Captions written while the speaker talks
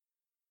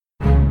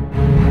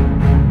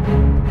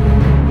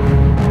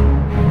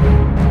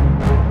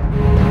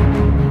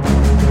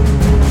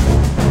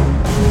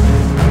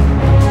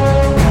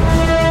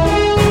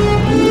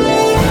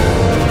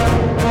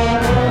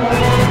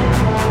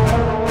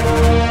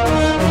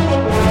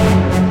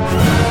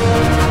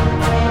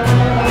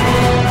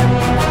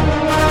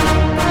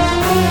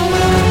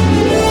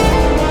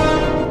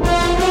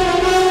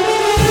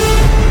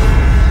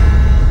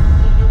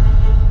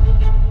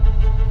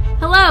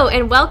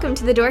and welcome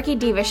to the Dorky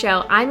Diva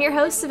Show. I'm your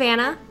host,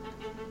 Savannah.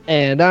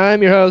 And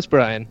I'm your host,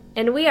 Brian.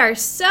 And we are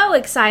so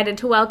excited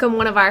to welcome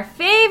one of our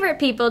favorite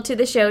people to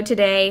the show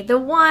today, the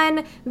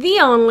one, the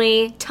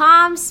only,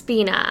 Tom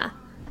Spina.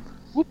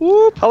 Whoop,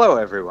 whoop. Hello,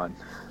 everyone.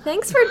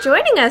 Thanks for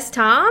joining us,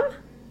 Tom.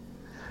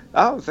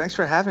 Oh, thanks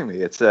for having me.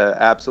 It's an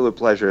absolute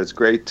pleasure. It's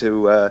great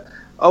to,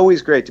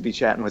 always great to be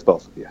chatting with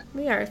both of you.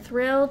 We are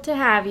thrilled to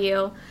have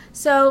you.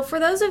 So,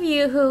 for those of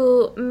you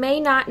who may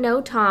not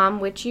know Tom,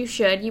 which you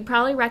should, you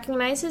probably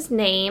recognize his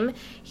name.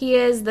 He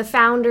is the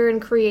founder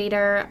and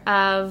creator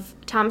of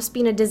Tom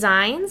Spina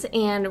Designs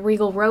and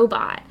Regal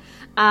Robot.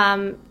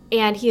 And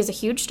he is a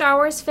huge Star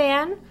Wars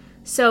fan,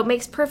 so it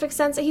makes perfect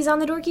sense that he's on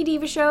the Dorky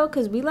Diva Show,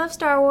 because we love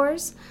Star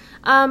Wars.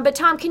 But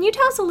Tom, can you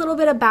tell us a little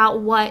bit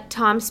about what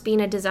Tom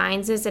Spina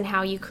Designs is and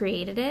how you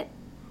created it?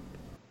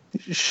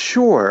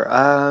 Sure.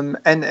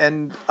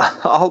 And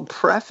I'll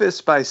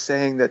preface by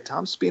saying that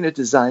Tom Spina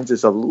Designs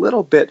is a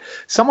little bit,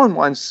 someone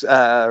once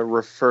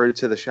referred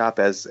to the shop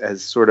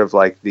as sort of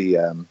like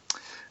the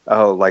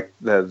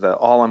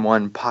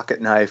all-in-one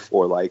pocket knife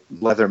or like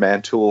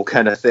Leatherman tool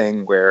kind of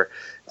thing, where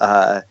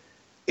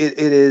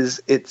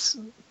it's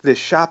the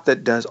shop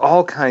that does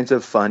all kinds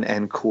of fun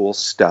and cool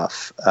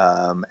stuff.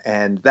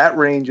 And that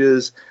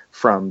ranges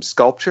from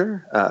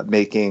sculpture,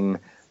 making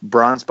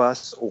bronze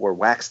busts or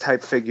wax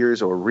type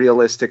figures or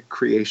realistic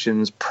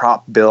creations,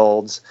 prop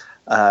builds,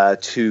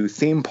 to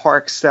theme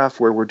park stuff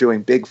where we're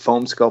doing big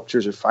foam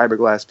sculptures or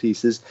fiberglass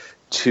pieces,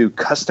 to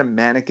custom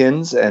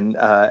mannequins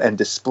and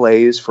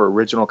displays for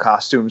original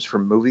costumes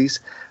from movies,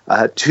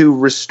 to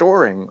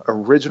restoring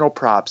original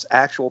props,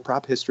 actual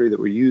prop history that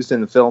were used in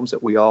the films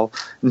that we all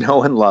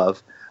know and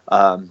love,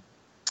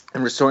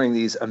 and restoring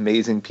these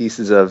amazing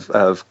pieces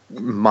of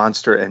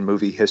monster and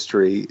movie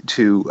history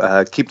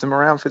to keep them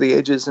around for the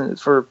ages and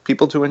for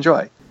people to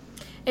enjoy.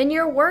 And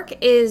your work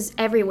is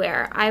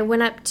everywhere. I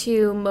went up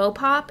to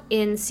Mopop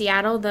in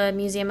Seattle, the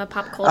Museum of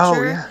Pop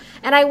Culture,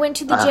 and I went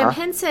to the Jim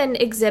Henson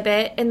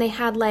exhibit, and they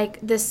had like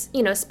this,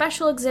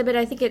 special exhibit.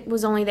 I think it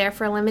was only there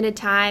for a limited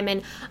time,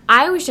 and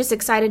I was just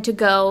excited to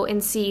go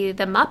and see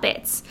the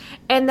Muppets.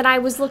 And then I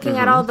was looking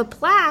at all the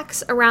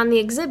plaques around the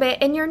exhibit,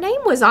 and your name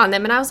was on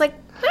them, and I was like,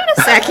 wait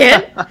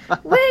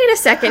a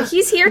second,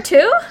 he's here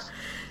too?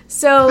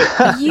 So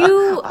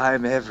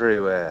I'm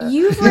everywhere.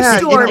 You've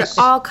restored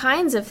all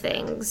kinds of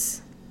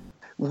things.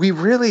 We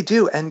really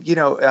do. And,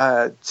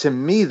 to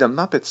me, the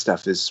Muppet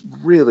stuff is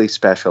really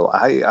special.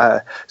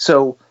 As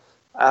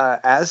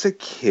a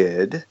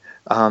kid,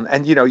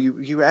 and,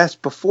 you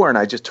asked before, and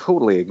I just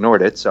totally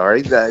ignored it.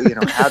 Sorry.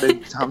 How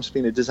did Tom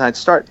Spina Design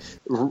start?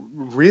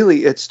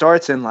 Really, it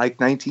starts in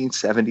like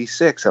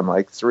 1976. I'm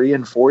like 3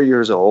 and 4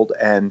 years old,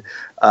 and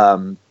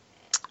I'm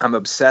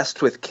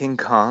obsessed with King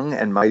Kong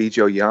and Mighty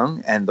Joe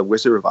Young and The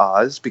Wizard of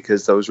Oz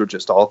because those were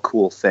just all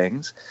cool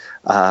things.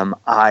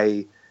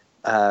 I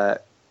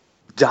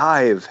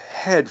dive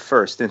head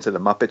first into the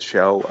Muppet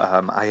Show.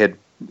 I had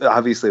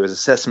obviously was a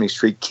Sesame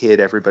Street kid.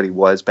 Everybody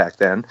was back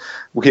then.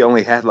 We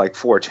only had like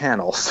 4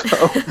 channels.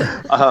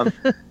 So,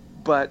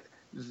 but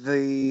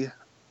the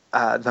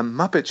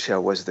Muppet Show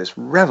was this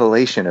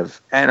revelation of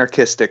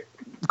anarchistic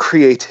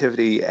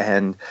creativity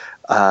and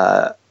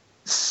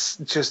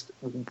just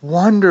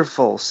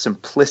wonderful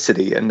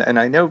simplicity. And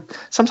I know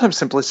sometimes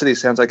simplicity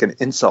sounds like an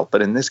insult,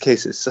 but in this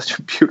case, it's such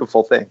a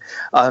beautiful thing.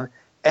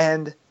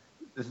 And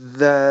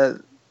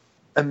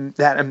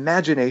that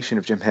imagination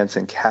of Jim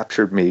Henson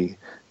captured me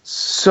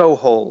so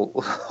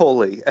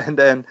wholly. And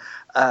then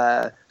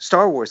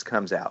Star Wars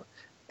comes out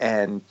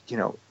and,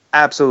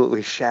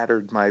 absolutely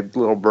shattered my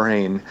little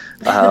brain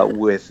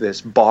with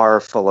this bar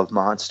full of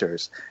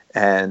monsters.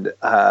 And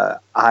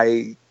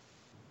I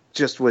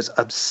just was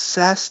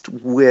obsessed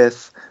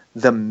with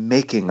the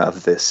making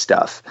of this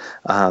stuff.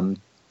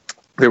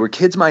 There were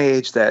kids my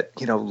age that,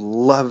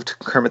 loved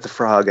Kermit the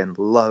Frog and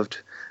loved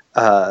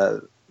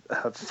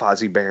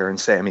Fozzie Bear and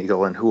Sam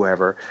Eagle and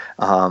whoever.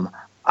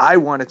 I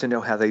wanted to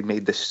know how they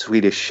made the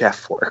Swedish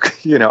Chef work.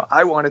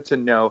 I wanted to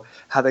know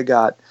how they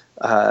got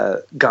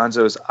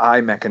Gonzo's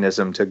eye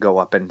mechanism to go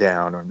up and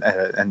down,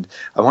 and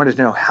I wanted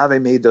to know how they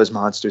made those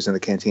monsters in the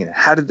cantina.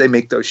 How did they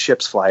make those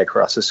ships fly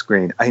across the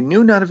screen? I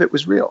knew none of it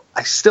was real.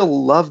 I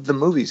still loved the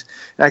movies,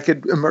 and I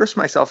could immerse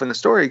myself in the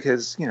story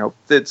because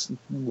it's a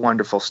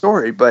wonderful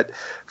story. But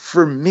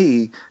for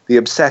me, the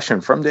obsession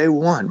from day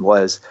one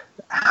was,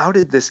 how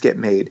did this get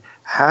made?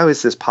 How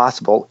is this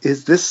possible?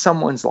 Is this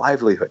someone's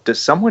livelihood?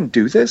 Does someone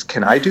do this?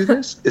 Can I do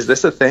this? Is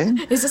this a thing?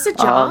 Is this a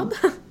job?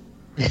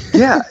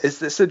 Yeah, is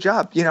this a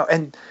job?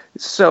 And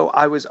so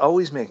I was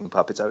always making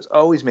puppets. I was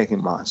always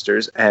making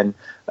monsters. And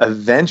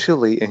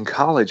eventually in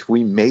college,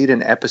 we made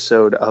an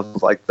episode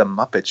of like the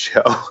Muppet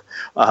Show.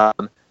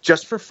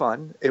 Just for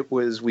fun. It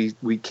was, we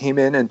came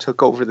in and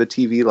took over the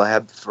TV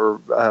lab for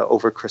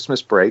over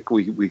Christmas break.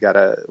 We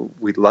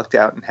lucked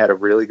out and had a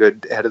really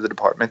good head of the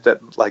department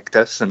that liked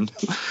us and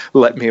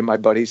let me and my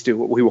buddies do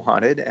what we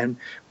wanted. And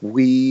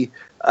we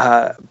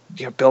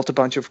built a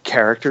bunch of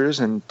characters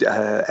and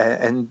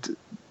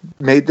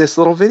made this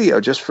little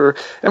video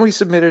and we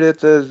submitted it.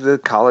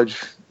 The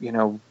college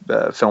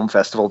film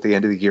festival at the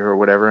end of the year or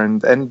whatever,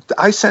 and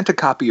I sent a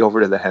copy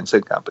over to the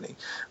Henson Company.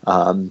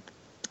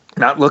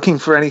 Not looking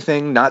for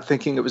anything, not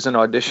thinking it was an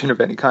audition of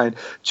any kind,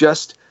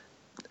 just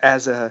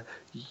as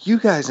you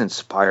guys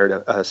inspired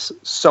us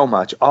so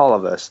much, all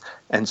of us,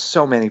 and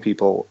so many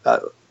people.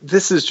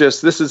 This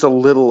is a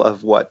little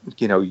of what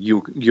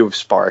you've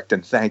sparked,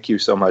 and thank you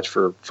so much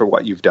for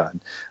what you've done.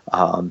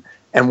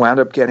 And wound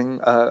up getting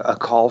a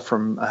call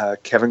from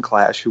Kevin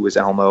Clash, who was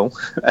Elmo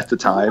at the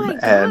time,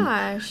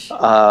 and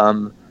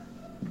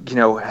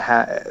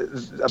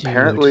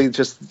apparently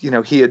just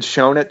he had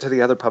shown it to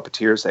the other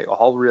puppeteers. They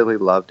all really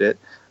loved it.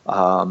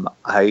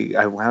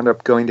 I wound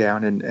up going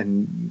down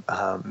and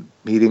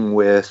meeting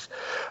with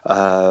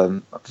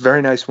a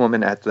very nice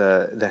woman at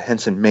the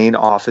Henson main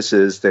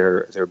offices,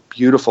 their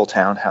beautiful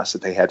townhouse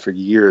that they had for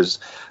years,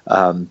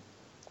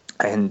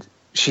 and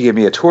she gave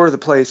me a tour of the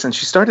place, and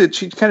she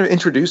kind of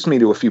introduced me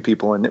to a few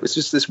people, and it was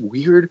just this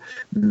weird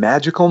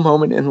magical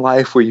moment in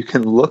life where you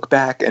can look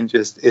back and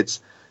it's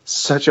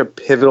such a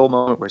pivotal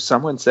moment where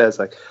someone says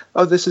like,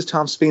 "Oh, this is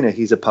Tom Spina.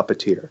 He's a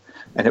puppeteer."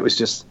 And it was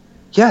just,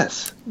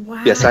 yes,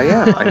 wow. Yes, I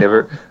am. I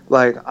never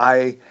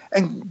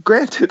and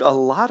granted, a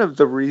lot of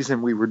the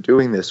reason we were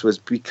doing this was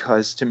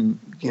because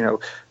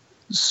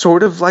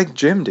sort of like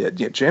Jim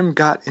did. Jim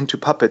got into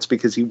puppets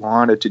because he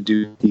wanted to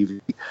do TV.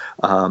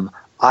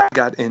 I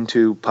got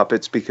into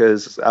puppets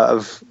because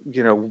of,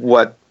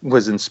 what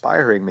was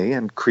inspiring me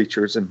and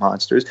creatures and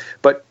monsters.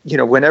 But,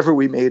 whenever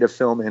we made a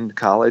film in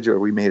college or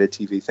we made a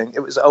TV thing,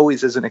 it was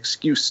always as an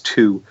excuse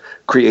to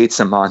create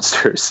some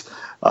monsters.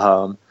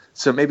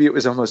 So maybe it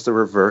was almost the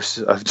reverse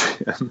of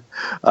Jim.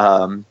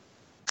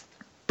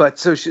 But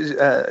so she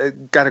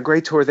got a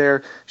great tour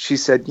there. She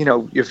said,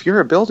 if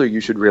you're a builder, you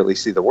should really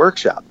see the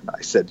workshop. And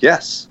I said,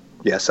 yes,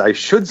 I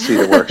should see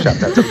the workshop.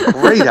 That's a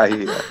great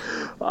idea.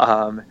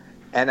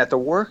 And at the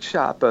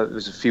workshop, it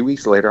was a few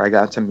weeks later, I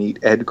got to meet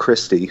Ed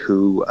Christie,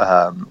 who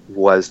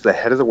was the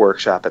head of the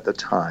workshop at the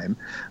time,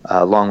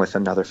 along with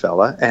another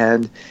fella.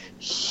 And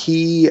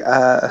he,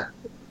 I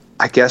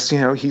guess,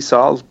 he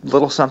saw a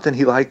little something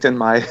he liked in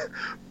my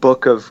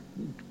book of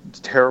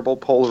terrible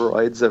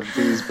Polaroids of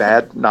these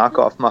bad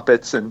knockoff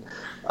Muppets. And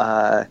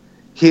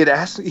he had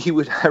asked,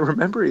 I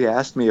remember he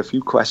asked me a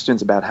few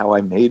questions about how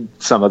I made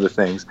some of the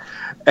things.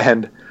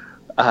 And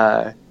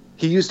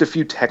he used a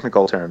few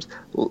technical terms,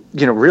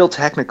 real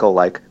technical,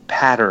 like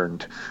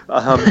patterned.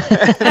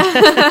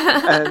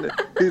 And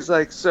he's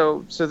like,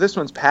 so this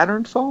one's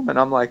patterned foam? And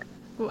I'm like,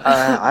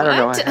 I don't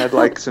know. I had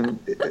like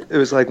it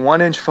was like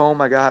 1-inch foam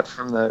I got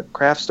from the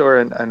craft store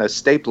and a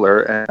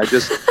stapler, and I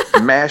just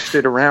mashed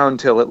it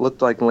around till it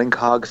looked like Link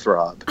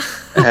Hogthrob.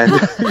 And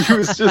he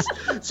was just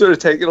sort of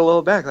taken a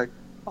little back, like,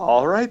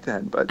 all right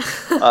then. But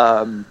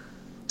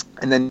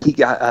and then he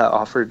got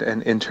offered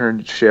an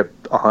internship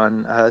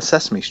on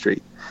Sesame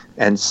Street.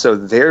 And so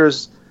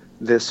there's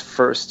this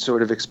first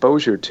sort of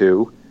exposure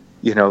to,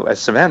 as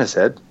Savannah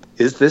said,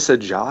 is this a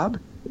job?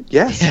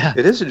 Yes, yeah.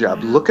 It is a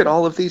job. Wow. Look at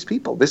all of these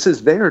people. This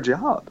is their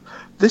job.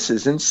 This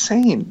is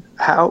insane.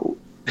 How,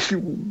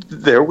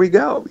 there we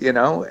go,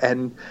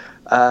 and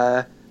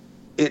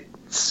it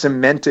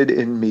cemented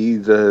in me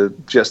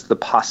just the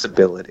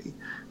possibility.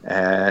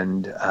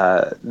 And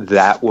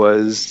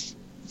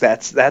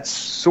that's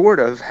sort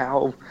of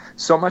how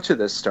so much of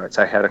this starts.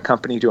 I had a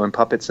company doing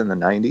puppets in the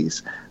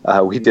 90s.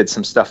 We did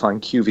some stuff on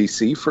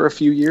QVC for a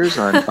few years,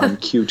 on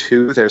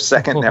Q2, their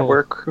second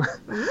network,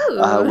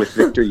 with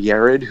Victor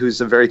Yared, who's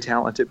a very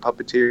talented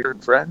puppeteer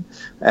and friend.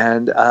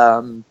 And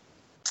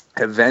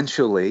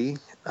eventually,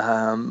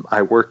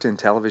 I worked in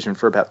television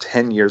for about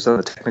 10 years on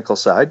the technical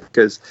side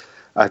because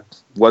I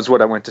was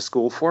what I went to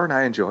school for, and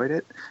I enjoyed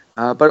it.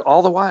 But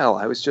all the while,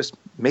 I was just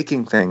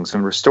making things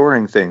and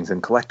restoring things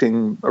and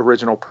collecting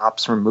original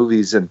props from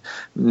movies and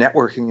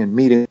networking and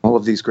meeting all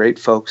of these great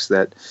folks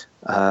that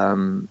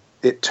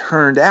it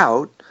turned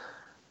out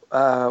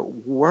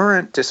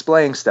weren't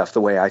displaying stuff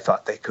the way I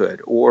thought they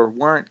could, or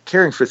weren't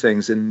caring for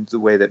things in the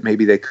way that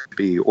maybe they could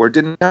be, or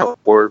didn't know,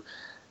 or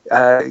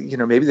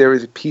maybe there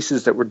were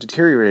pieces that were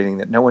deteriorating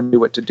that no one knew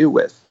what to do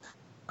with.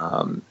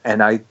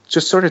 And I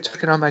just sort of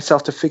took it on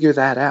myself to figure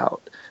that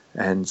out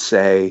and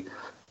say,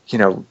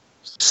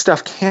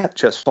 stuff can't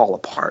just fall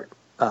apart.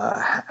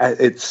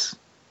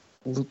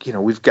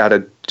 We've got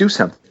to do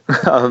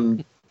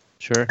something.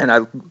 Sure.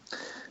 And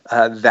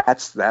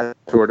that's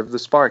sort of the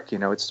spark.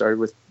 It started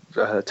with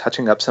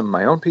touching up some of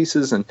my own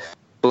pieces and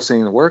people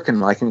seeing the work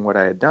and liking what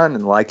I had done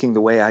and liking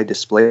the way I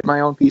displayed my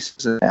own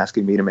pieces and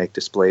asking me to make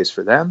displays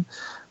for them.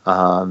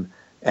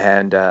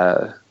 And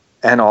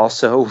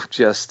also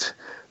just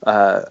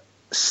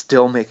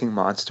still making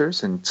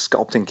monsters and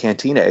sculpting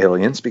Cantina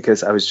aliens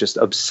because I was just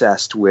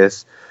obsessed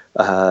with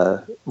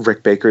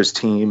Rick Baker's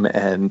team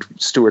and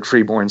Stuart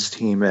Freeborn's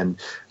team and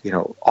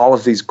all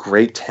of these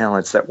great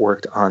talents that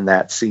worked on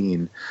that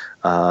scene,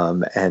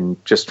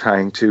 and just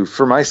trying to,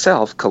 for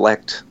myself,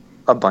 collect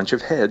a bunch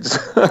of heads.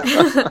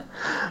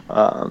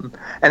 And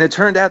it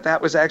turned out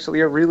that was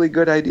actually a really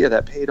good idea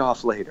that paid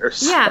off later.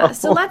 Yeah,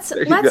 so let's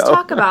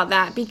talk about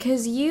that,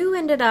 because you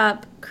ended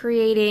up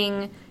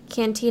creating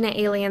Cantina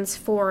aliens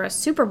for a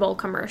Super Bowl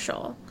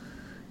commercial.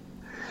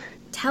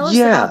 Tell us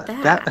about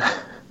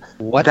that.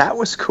 That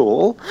was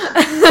cool.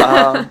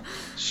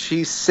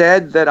 She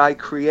said that I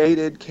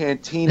created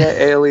Cantina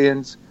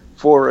aliens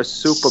for a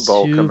Super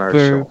Bowl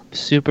commercial.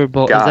 Super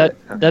Bowl.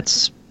 That's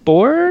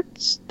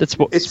sports? That's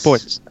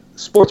sports.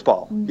 Sports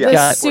ball. Yeah.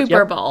 The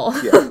Super Bowl.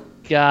 Yeah.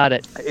 Got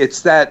it.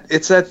 It's that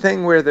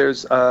thing where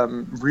there's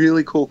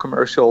really cool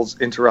commercials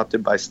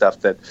interrupted by stuff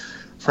that,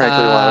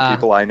 frankly, a lot of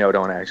people I know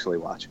don't actually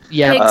watch.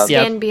 Yeah, pig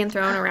skin being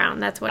thrown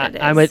around. That's what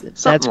it is.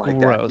 That's like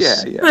gross.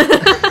 That.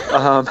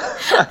 Yeah.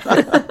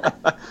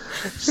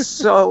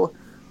 So,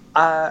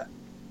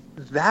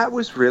 that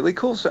was really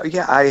cool. So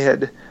yeah, I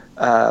had.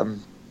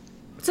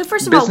 So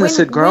first of all,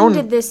 when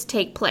did this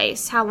take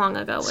place? How long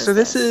ago was this? So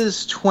this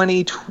is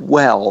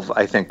 2012,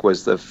 I think,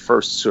 was the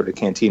first sort of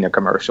Cantina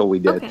commercial we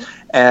did. Okay.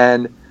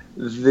 And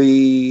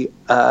the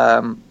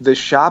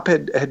shop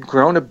had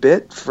grown a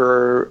bit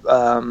for,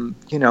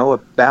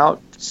 about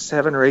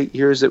 7 or 8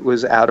 years it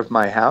was out of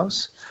my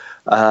house.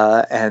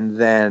 And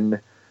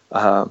then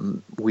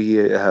we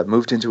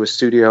moved into a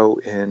studio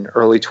in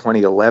early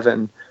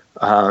 2011.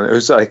 It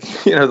was like,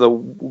 the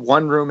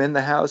one room in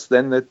the house,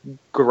 then the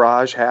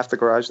garage, half the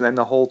garage, then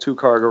the whole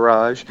 2-car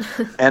garage,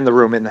 and the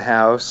room in the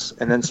house,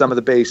 and then some of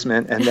the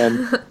basement, and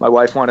then my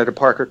wife wanted to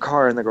park her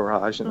car in the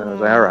garage, and then I was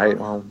like, all right,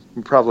 well,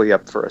 I'm probably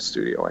up for a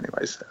studio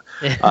anyway. So.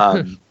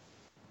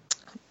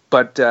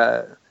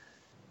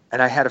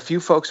 And I had a few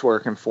folks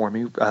working for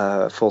me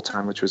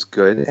full-time, which was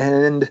good,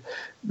 and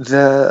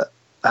the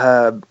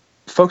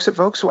folks at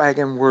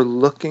Volkswagen were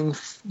looking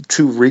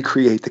to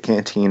recreate the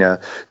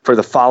Cantina for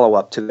the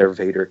follow-up to their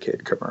Vader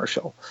Kid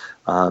commercial.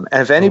 And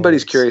if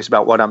anybody's curious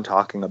about what I'm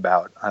talking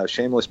about,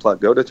 shameless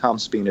plug, go to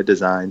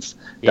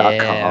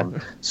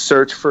tomspinadesigns.com,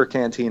 search for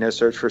Cantina,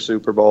 search for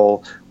Super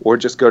Bowl, or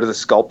just go to the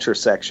sculpture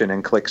section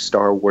and click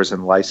Star Wars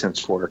and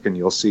licensed work, and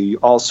you'll see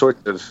all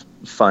sorts of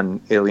fun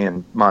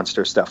alien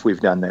monster stuff we've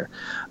done there.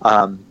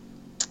 So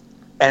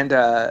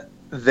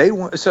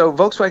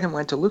Volkswagen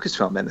went to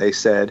Lucasfilm and they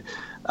said,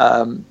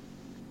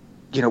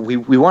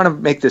 we want to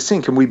make this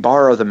scene. Can we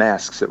borrow the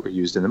masks that were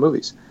used in the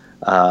movies?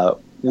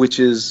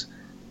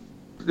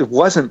 It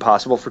wasn't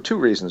possible for 2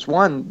 reasons.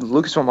 One, the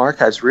Lucasfilm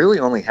Archives really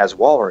only has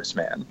Walrus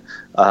Man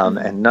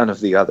and none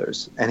of the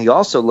others. And he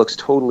also looks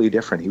totally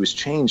different. He was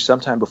changed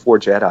sometime before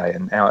Jedi.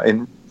 And now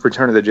in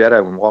Return of the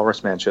Jedi, when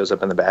Walrus Man shows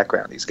up in the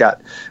background, he's got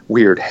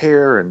weird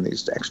hair and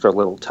these extra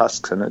little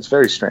tusks, and it's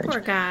very strange. Poor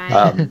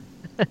guy.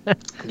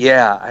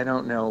 Yeah, I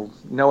don't know.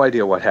 No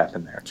idea what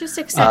happened there. Just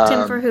accept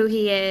him for who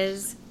he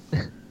is.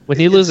 When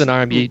you lose an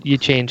arm, you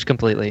change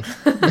completely.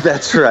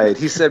 That's right.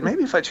 He said,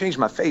 maybe if I change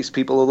my face,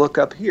 people will look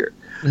up here.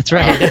 That's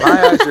right.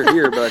 My eyes are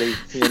here, buddy.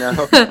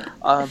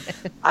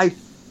 I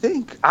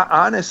think,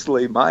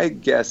 honestly, my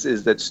guess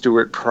is that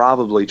Stuart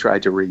probably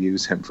tried to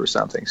reuse him for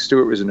something.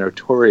 Stuart was a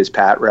notorious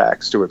pat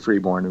rack, Stuart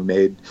Freeborn, who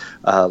made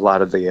a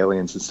lot of the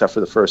aliens and stuff for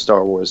the first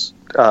Star Wars.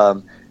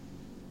 I'm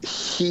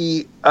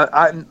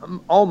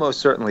almost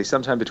certainly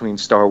sometime between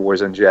Star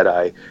Wars and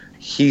Jedi,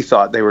 he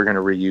thought they were going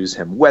to reuse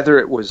him, whether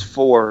it was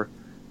for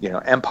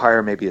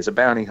Empire, maybe as a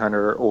bounty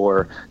hunter,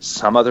 or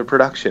some other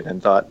production,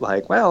 and thought,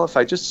 like, well, if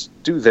I just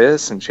do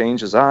this and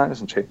change his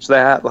eyes and change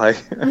that, like,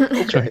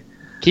 okay.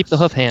 Keep the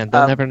hoof hand.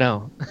 They'll never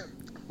know.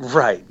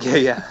 Right.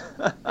 Yeah.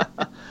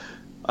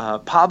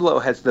 Pablo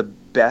has the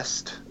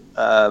best,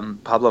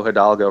 Pablo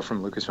Hidalgo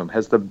from Lucasfilm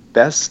has the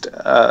best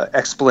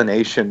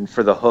explanation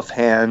for the hoof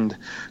hand,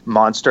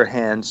 monster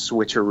hand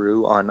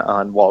switcheroo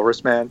on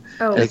Walrus Man.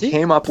 Oh, and he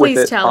came up with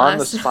it on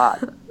the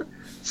spot.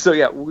 So,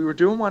 yeah, we were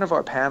doing one of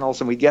our panels,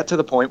 and we get to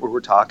the point where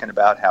we're talking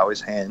about how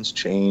his hands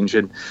change.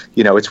 And,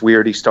 it's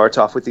weird. He starts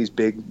off with these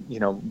big,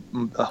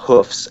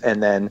 hoofs.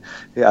 And then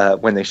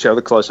when they show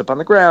the close-up on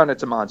the ground,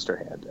 it's a monster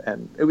hand.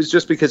 And it was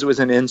just because it was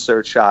an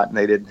insert shot and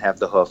they didn't have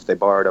the hoof. They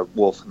borrowed a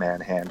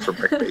Wolfman hand from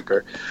Rick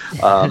Baker.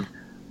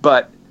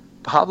 But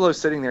Pablo's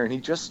sitting there, and he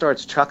just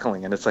starts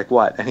chuckling. And it's like,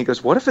 what? And he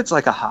goes, what if it's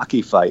like a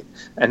hockey fight?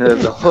 And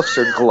the hoofs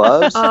are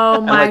gloves. Oh,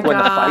 my And, when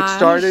the fight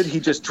started, he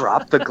just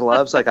dropped the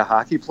gloves like a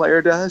hocky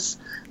player does.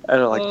 And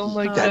I'm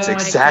like, that's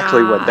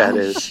exactly what that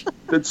is.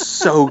 That's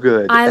so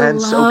good and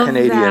so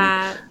Canadian.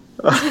 That.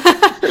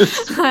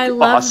 I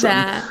love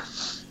that.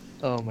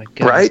 Oh my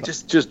god! Right,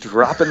 just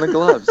dropping the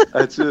gloves.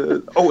 That's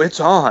it's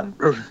on.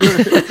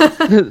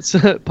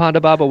 So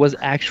Ponda Baba was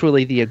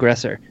actually the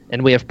aggressor,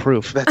 and we have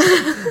proof.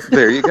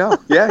 There you go.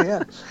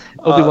 Yeah.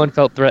 Obi-Wan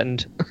felt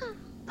threatened.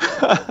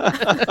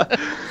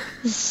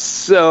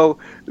 So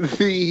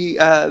the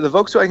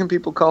Volkswagen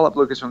people call up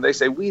Lucasfilm. They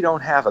say, we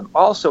don't have them.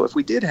 Also, if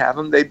we did have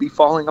them, they'd be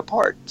falling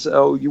apart.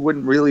 So you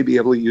wouldn't really be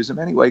able to use them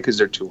anyway because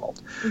they're too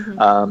old.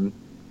 Mm-hmm.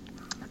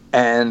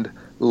 And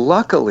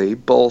luckily,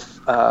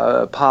 both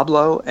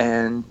Pablo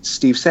and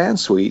Steve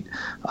Sansweet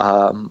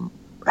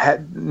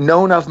had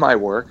known of my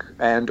work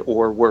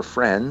or were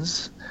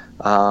friends,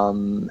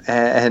 and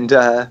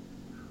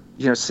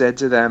said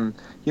to them,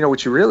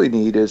 what you really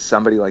need is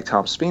somebody like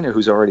Tom Spina,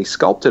 who's already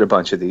sculpted a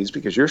bunch of these,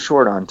 because you're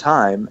short on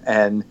time,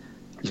 and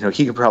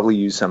he could probably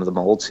use some of the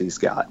molds he's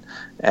got.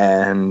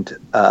 And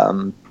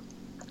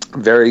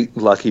very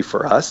lucky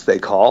for us, they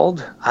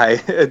called. I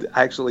had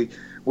actually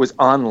was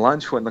on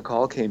lunch when the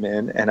call came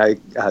in, and I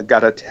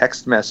got a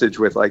text message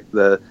with like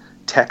the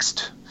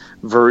text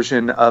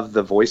version of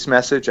the voice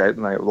message.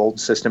 My old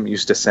system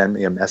used to send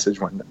me a message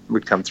when it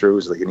would come through. It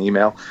was like an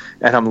email,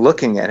 and I'm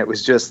looking, and it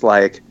was just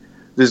like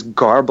this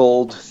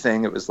garbled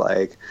thing. It was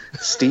like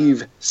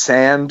Steve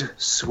Sand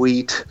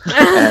Sweet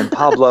and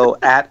Pablo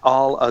at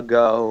all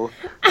ago,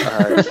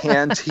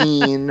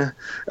 canteen.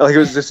 Like, it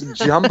was this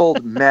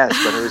jumbled mess,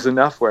 but it was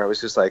enough where I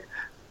was just like,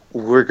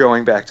 we're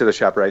going back to the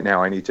shop right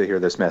now. I need to hear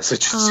this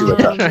message. See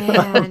what's up.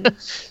 Man.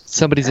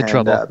 Somebody's in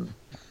trouble.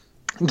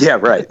 Yeah,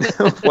 right.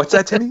 What's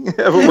that, Timmy?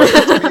 What's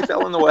that, Timmy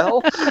fell in the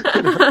well?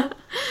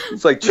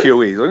 It's like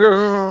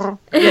Chewy.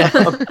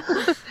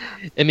 Yeah.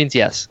 It means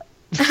yes.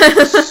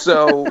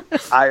 So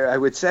I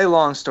would say,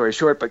 long story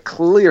short, but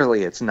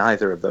clearly it's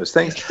neither of those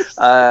things.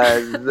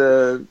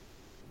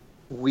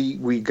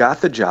 We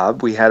got the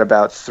job. We had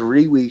about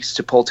 3 weeks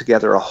to pull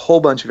together a whole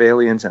bunch of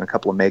aliens and a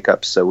couple of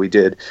makeups. So we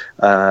did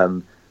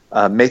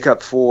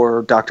makeup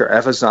for Dr.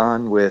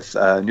 Evazan with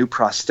new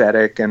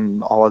prosthetic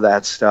and all of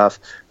that stuff.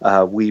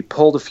 We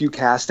pulled a few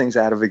castings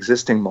out of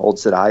existing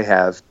molds that I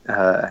have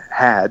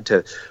had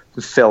to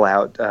fill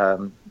out,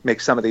 make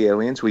some of the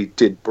aliens. We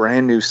did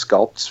brand new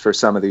sculpts for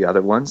some of the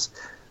other ones,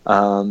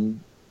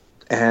 and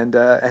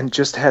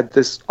just had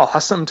this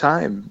awesome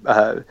time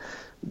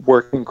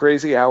working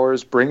crazy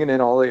hours, bringing in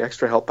all the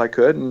extra help I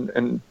could,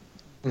 and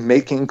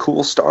making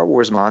cool Star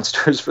Wars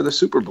monsters for the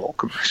Super Bowl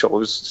commercial. It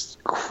was just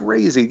a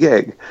crazy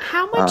gig.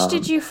 How much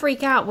did you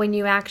freak out when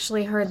you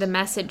actually heard the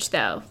message,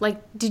 though?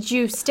 Like, did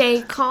you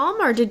stay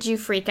calm or did you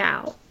freak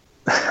out?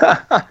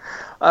 I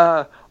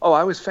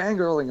was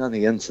fangirling on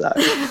the inside.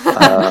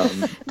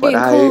 Being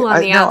cool on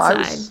the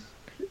outside.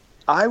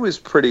 I was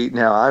pretty.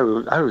 Now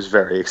I was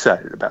very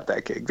excited about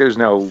that gig. There's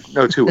no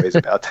two ways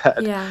about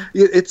that. Yeah.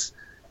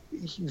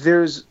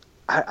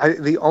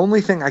 The only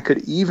thing I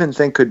could even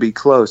think could be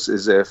close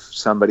is if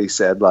somebody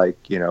said, like,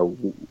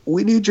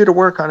 we need you to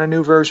work on a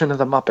new version of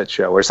the Muppet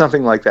Show or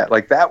something like that.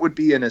 Like, that would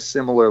be in a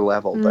similar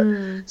level. But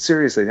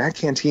seriously, that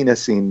Cantina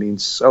scene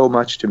means so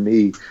much to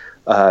me,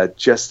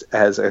 just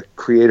as a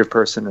creative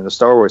person and a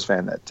Star Wars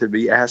fan, that to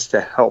be asked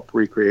to help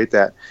recreate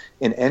that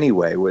in any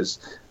way was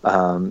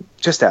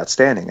just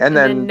outstanding. And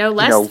then no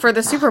less for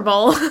the Super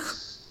Bowl.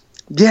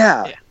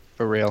 Yeah.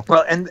 For real.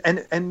 Well,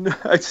 and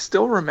I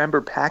still remember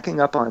packing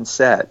up on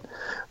set,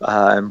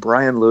 and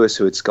Brian Lewis,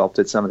 who had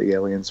sculpted some of the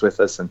aliens with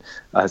us, and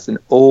as an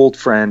old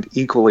friend,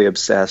 equally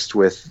obsessed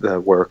with the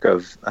work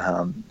of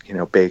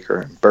Baker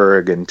and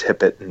Berg and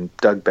Tippett and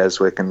Doug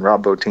Beswick and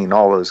Rob Bottin,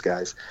 all those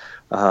guys.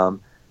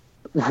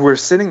 We're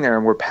sitting there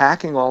and we're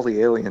packing all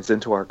the aliens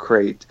into our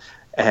crate,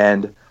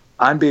 and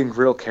I'm being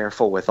real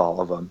careful with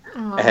all of them.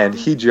 Aww. And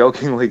he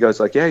jokingly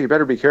goes like, yeah, you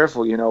better be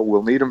careful.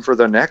 We'll need them for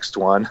the next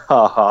one.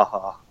 Ha, ha,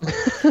 ha.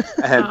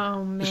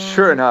 And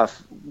sure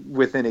enough,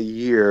 within a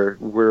year,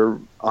 we're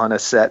on a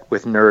set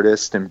with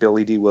Nerdist and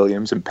Billy D.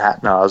 Williams and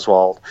Patton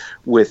Oswalt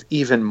with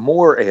even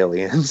more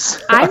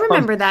aliens. I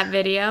remember that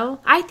video.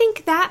 I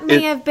think that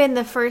may have been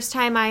the first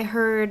time I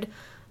heard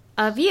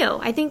of you.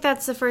 I think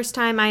that's the first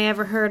time I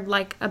ever heard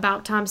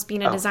about Tom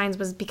Spina Designs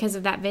was because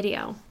of that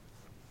video.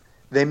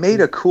 They made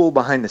a cool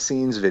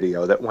behind-the-scenes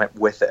video that went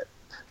with it.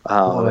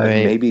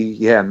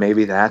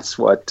 Maybe that's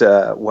what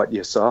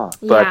you saw.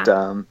 Yeah.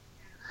 But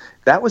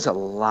that was a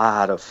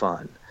lot of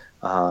fun.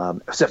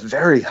 It was a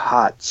very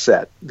hot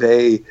set.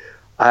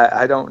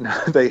 I don't know.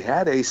 They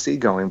had AC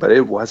going, but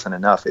it wasn't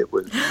enough. It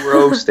was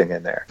roasting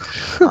in there,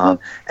 and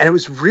it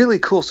was really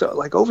cool. So,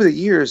 over the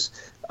years,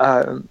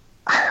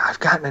 I've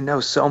gotten to know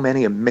so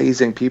many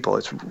amazing people.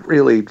 It's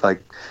really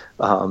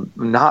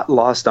not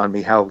lost on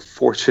me how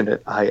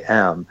fortunate I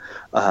am.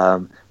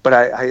 But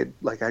I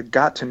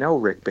got to know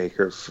Rick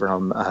Baker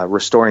from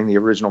restoring the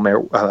original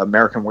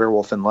American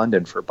Werewolf in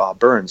London for Bob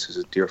Burns, who's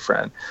a dear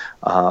friend.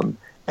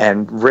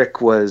 And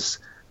Rick was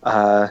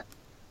hard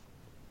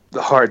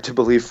to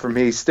believe for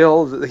me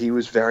still. He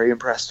was very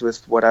impressed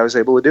with what I was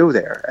able to do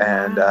there,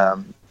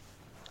 and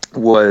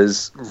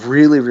was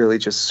really, really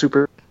just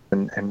super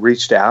and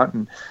reached out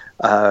and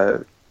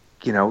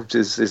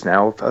is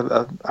now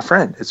a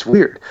friend. It's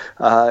weird.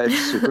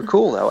 It's super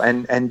cool though.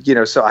 And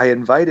so I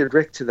invited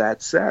Rick to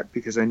that set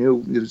because I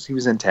knew he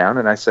was in town,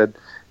 and I said,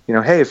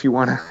 hey, if you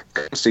want to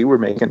come see, we're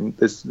making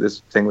this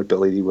thing with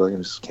Billy D.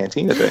 Williams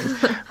Cantina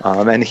thing.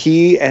 And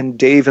he and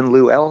Dave and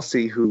Lou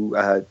Elsey, who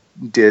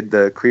did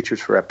the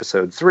creatures for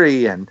episode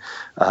 3 and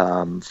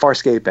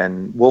Farscape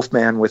and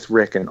Wolfman with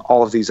Rick and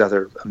all of these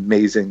other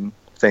amazing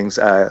things,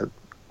 I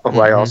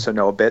also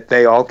know a bit.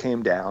 They all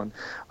came down,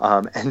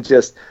 and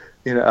just,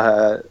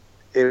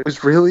 it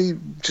was really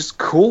just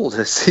cool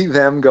to see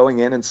them going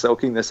in and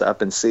soaking this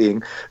up and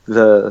seeing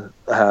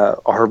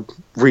our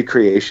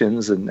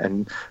recreations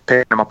and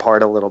picking them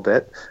apart a little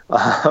bit.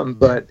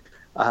 But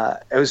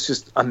it was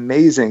just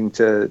amazing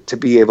to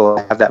be able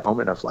to have that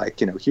moment of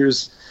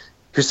here's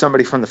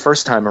somebody from the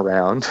first time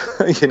around,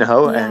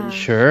 and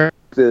sure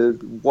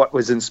what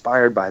was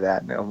inspired by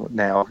that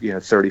now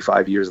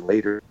 35 years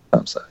later,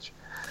 such.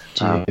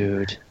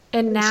 Dude.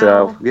 And now,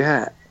 so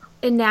yeah.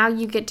 And now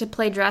you get to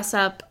play dress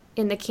up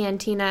in the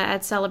cantina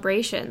at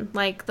Celebration.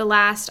 Like the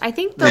last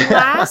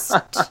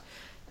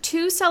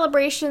 2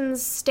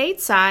 celebrations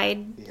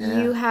stateside,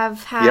 you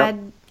have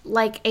had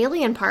like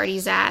alien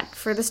parties at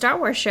for the Star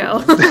Wars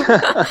show.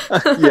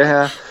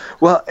 Yeah.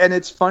 Well, and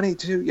it's funny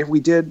too. Yeah, we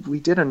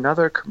did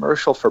another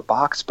commercial for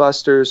Box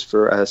Busters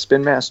for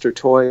Spin Master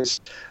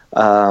Toys.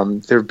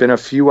 There have been a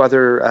few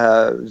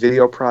other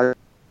video projects,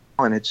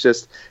 and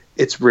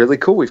it's really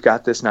cool. We've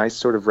got this nice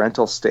sort of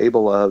rental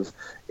stable of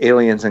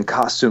aliens and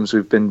costumes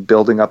we've been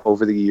building up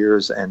over the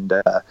years and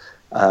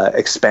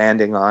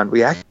expanding on.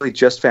 We actually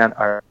just found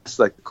it's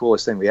like the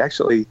coolest thing.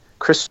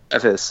 Chris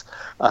Travis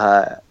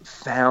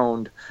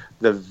found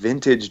the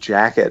vintage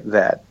jacket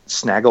that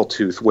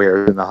Snaggletooth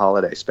wears in the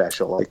holiday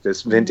special, like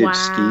this vintage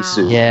ski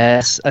suit.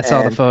 Yes, I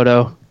saw the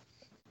photo.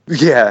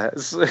 Yeah,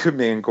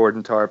 me and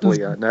Gordon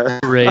Tarpley on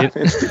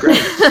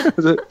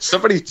Instagram.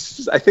 Somebody,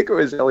 I think it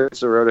was Elliot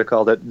Sirota,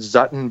 called it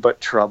Zutton but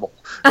Trouble.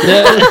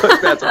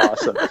 That's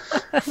awesome.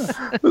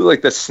 It was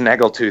like the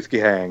Snaggletooth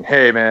gang.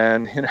 Hey,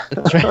 man,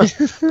 That's right.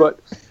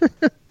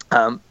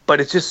 But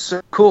it's just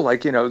so cool.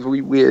 Like,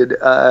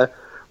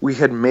 we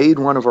had made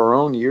one of our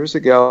own years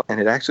ago, and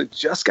it actually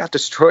just got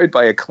destroyed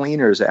by a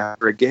cleaners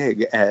after a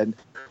gig, and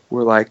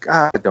we're like,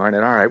 darn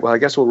it, all right, well, I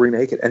guess we'll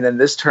remake it. And then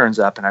this turns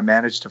up, and I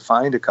managed to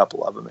find a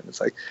couple of them, and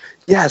it's like,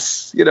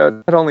 yes,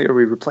 not only are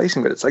we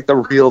replacing, but it's like the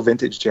real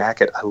vintage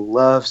jacket. I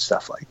love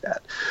stuff like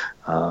that.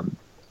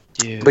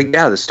 But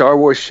yeah, the Star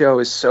Wars show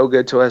is so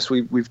good to us.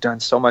 We've done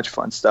so much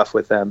fun stuff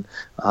with them.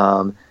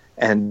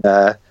 And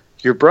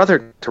your brother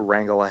got to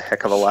wrangle a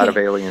heck of a lot of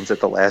aliens at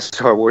the last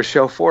Star Wars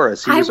show for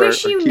us. He was our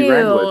key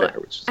wrangler there,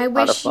 which is a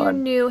lot of fun.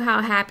 You knew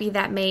how happy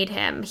that made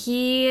him.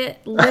 He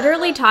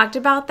literally talked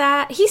about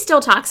that. He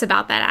still talks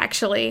about that,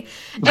 actually.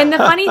 And the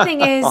funny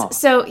thing is,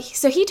 so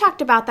he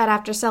talked about that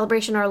after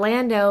Celebration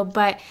Orlando,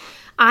 but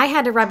I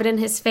had to rub it in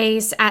his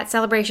face at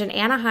Celebration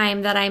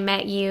Anaheim that I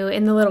met you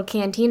in the little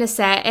cantina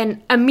set.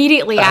 And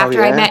immediately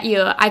after I met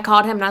you, I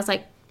called him and I was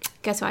like,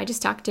 guess who I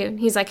just talked to? And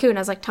he's like, who? And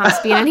I was like, Tom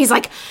Spina. And he's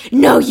like,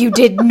 no, you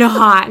did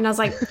not. And I was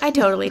like, I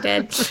totally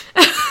did.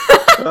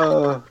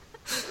 Oh,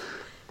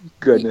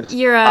 goodness.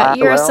 You're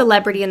a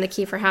celebrity in the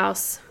Kiefer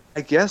house.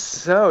 I guess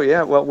so,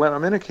 yeah. Well, when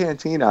I'm in a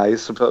cantina, I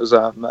suppose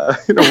I'm,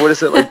 what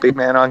is it, like Big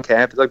Man on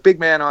Campus? Like Big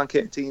Man on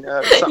Cantina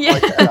or something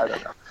like that. I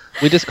don't know.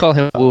 We just call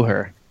him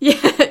Woo-Her.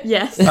 Yeah,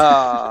 yes.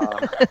 I'm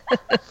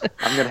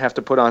going to have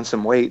to put on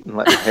some weight and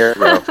let my hair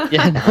grow.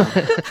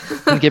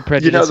 And get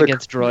prejudice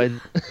against droids.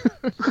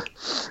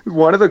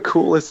 One of the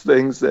coolest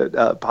things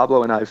that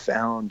Pablo and I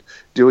found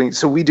doing,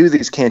 so we do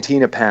these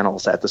cantina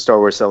panels at the Star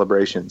Wars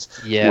celebrations,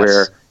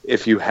 where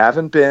if you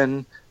haven't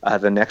been,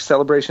 the next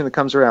celebration that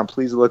comes around,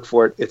 please look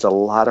for it. It's a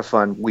lot of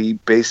fun. We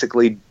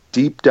basically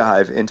deep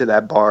dive into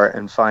that bar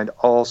and find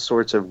all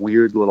sorts of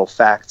weird little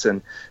facts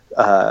and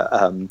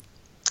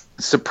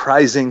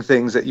surprising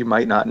things that you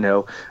might not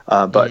know.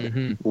 But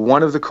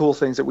one of the cool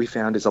things that we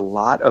found is a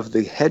lot of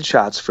the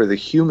headshots for the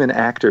human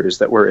actors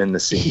that were in the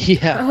scene.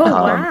 Yeah. Oh,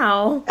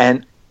 wow.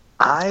 And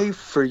I,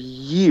 for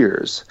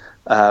years,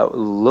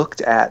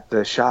 looked at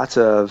the shots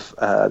of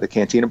the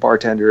cantina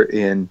bartender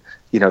in,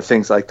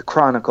 things like the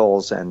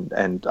Chronicles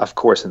and of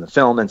course in the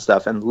film and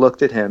stuff, and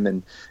looked at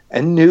him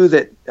and knew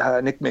that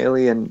Nick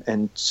Maley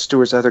and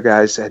Stewart's other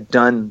guys had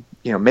done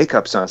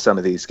makeups on some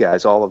of these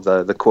guys, all of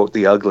the quote,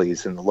 the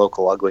uglies and the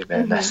local ugly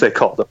men, as they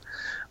called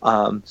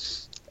them.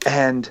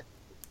 And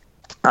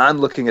I'm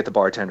looking at the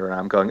bartender and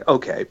I'm going,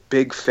 okay,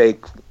 big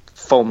fake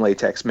foam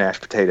latex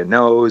mashed potato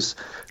nose,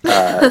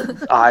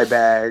 eye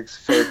bags,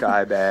 fake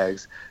eye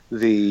bags,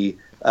 the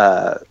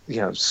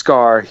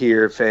scar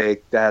here,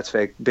 fake, that's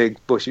fake, big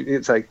bushy.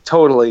 It's like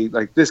totally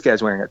like this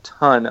guy's wearing a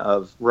ton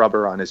of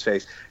rubber on his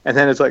face. And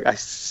then it's like, I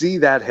see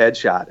that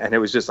headshot and it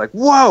was just like,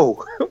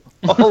 whoa,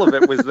 all of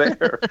it was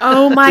there.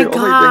 Oh my gosh. The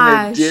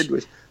only thing they did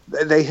was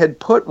they had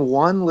put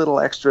one little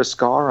extra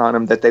scar on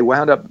him that they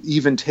wound up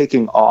even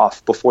taking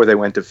off before they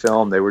went to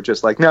film. They were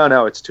just like,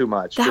 no, it's too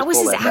much. That just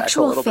was his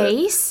actual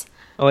face?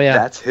 Oh, yeah.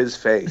 That's his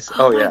face.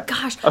 Oh my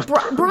gosh.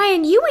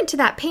 Brian, you went to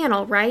that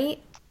panel,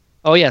 right?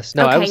 Oh, yes.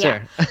 No, I was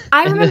there.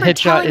 I remember the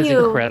telling headshot is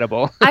you,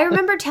 incredible. I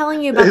remember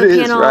telling you about the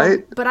panel,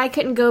 right? but I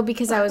couldn't go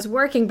because I was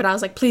working, but I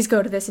was like, please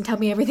go to this and tell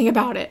me everything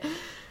about it.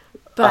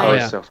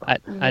 But so fun.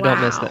 I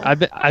don't miss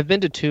that. I've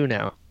been to 2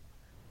 now.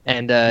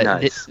 And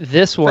nice.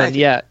 This one,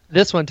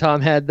 this one,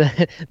 Tom had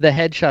the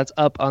headshots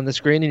up on the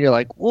screen, and you're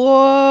like,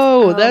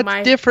 "Whoa,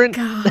 that's different.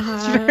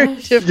 That's very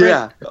different."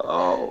 Yeah.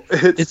 Oh,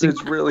 it's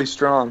really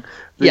strong.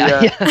 One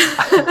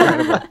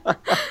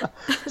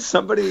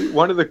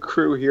of the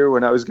crew here,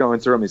 when I was going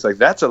through him, he's like,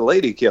 "That's a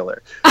lady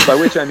killer," by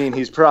which I mean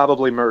he's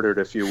probably murdered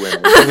a few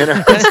women.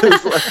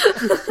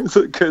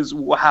 Because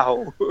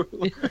wow,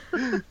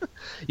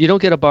 you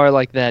don't get a bar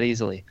like that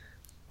easily.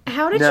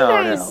 How did you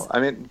guys? No. I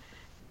mean.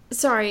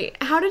 Sorry,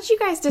 how did you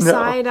guys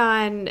decide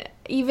on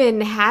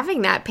even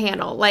having that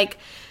panel? Like,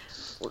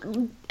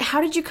 how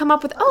did you come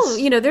up with,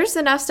 there's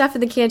enough stuff in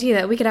the canteen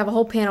that we could have a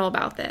whole panel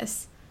about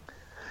this?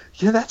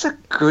 Yeah, that's a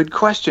good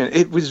question.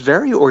 It was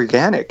very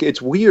organic.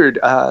 It's weird.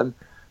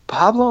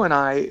 Pablo and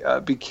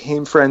I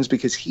became friends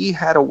because he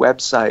had a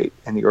website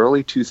in the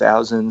early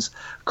 2000s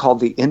called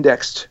the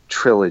Indexed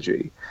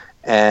Trilogy.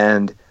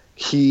 And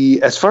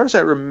he, as far as I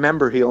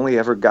remember, he only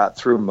ever got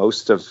through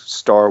most of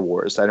Star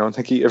Wars. I don't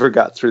think he ever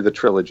got through the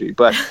trilogy.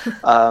 But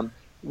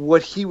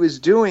what he was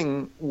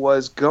doing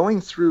was going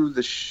through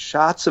the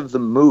shots of the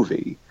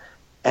movie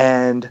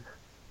and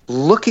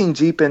looking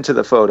deep into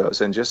the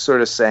photos and just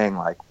sort of saying,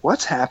 like,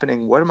 what's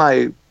happening? What am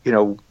I,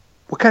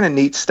 what kind of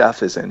neat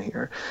stuff is in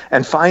here?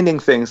 And finding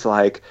things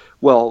like,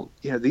 well,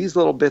 these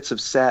little bits of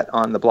set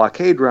on the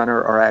blockade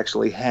runner are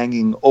actually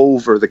hanging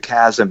over the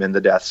chasm in the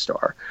Death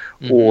Star.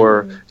 Mm-hmm.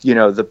 Or,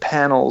 the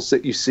panels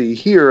that you see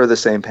here are the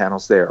same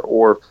panels there.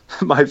 Or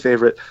my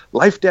favorite,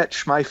 Life Debt,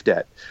 Schmeif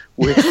Debt,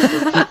 which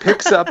he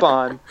picks up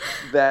on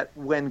that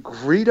when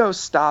Greedo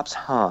stops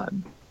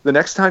Han, the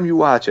next time you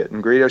watch it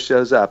and Greedo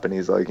shows up and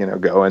he's like,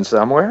 going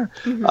somewhere,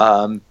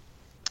 mm-hmm.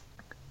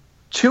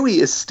 Chewie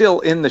is still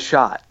in the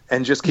shot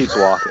and just keeps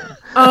walking.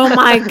 Oh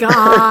my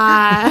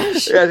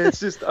gosh. And it's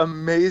just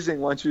amazing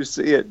once you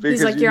see it, because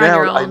he's like, you're on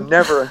your own. I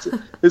never,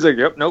 he's like,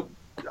 yep, nope,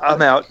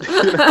 I'm out.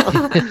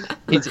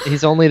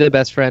 He's only the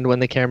best friend when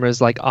the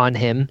camera's like on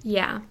him.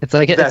 Yeah. It's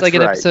like in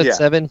episode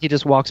 7, he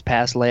just walks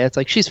past Leia. It's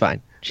like, she's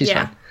fine. She's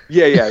fine.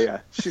 Yeah.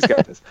 She's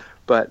got this.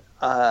 But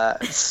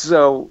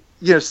so,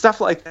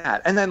 stuff like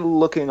that. And then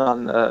looking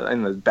on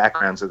in the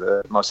backgrounds of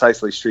the Mos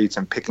Eisley streets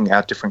and picking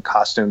out different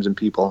costumes and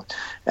people.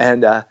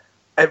 And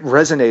it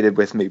resonated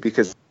with me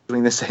because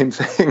doing the same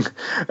thing.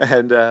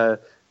 And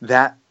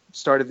that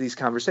started these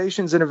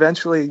conversations. And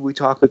eventually we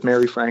talked with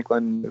Mary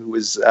Franklin, who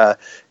was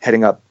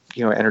heading up,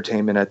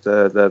 entertainment at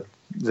the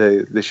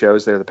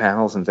shows there, the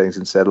panels and things,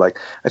 and said, like,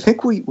 I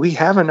think we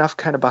have enough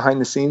kind of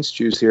behind the scenes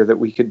juice here that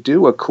we could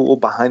do a cool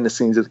behind the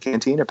scenes of the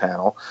Cantina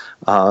panel.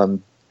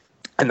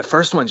 And the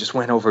first one just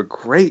went over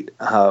great.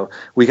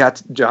 We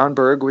got John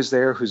Berg was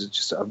there, who's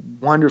just a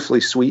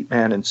wonderfully sweet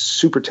man and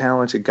super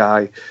talented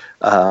guy.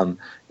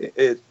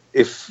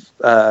 If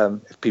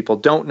people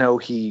don't know,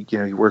 he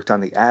worked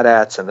on the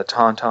AT-ATs and the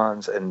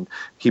Tauntauns, and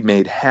he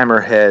made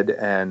Hammerhead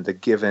and the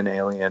Given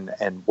Alien,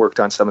 and worked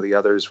on some of the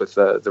others with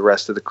the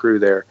rest of the crew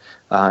there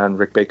on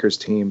Rick Baker's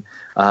team.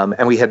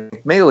 And we had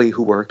Nick Maley,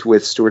 who worked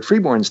with Stuart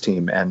Freeborn's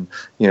team and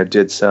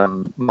did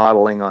some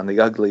modeling on the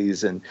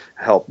Uglies and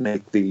helped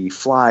make the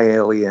Fly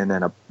Alien,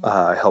 and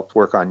helped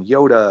work on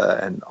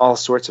Yoda and all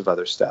sorts of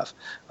other stuff.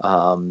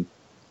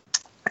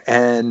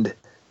 And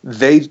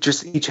they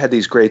just each had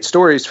these great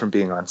stories from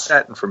being on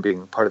set and from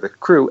being part of the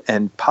crew.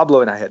 And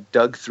Pablo and I had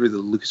dug through the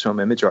Lucasfilm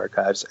image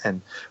archives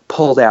and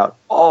pulled out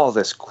all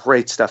this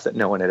great stuff that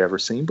no one had ever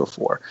seen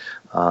before.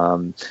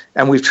 And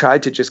we've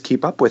tried to just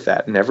keep up with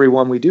that. And every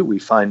one we do, we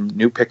find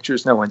new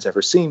pictures no one's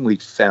ever seen.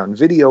 We've found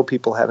video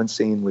people haven't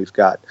seen. We've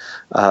got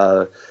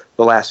the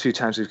last few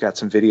times we've got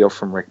some video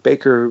from Rick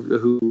Baker,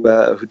 who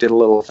did a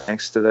little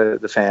thanks to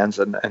the fans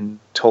and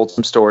told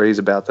some stories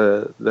about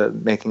the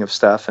making of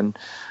stuff. And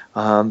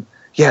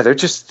they're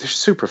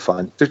super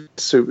fun.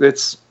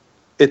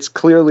 It's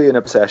clearly an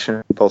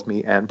obsession, both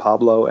me and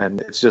Pablo,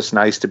 and it's just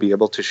nice to be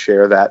able to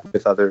share that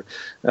with other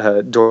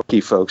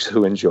dorky folks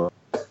who enjoy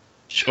it.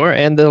 Sure.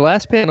 And the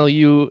last panel,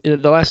 the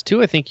last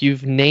two, I think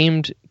you've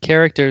named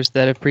characters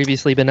that have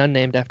previously been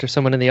unnamed after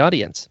someone in the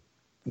audience.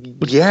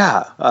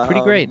 Yeah.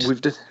 Pretty great.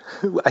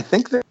 I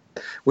think that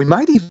we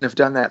might even have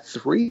done that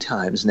 3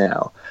 times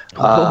now.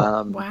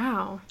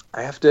 Wow.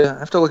 I have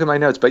to look at my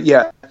notes, but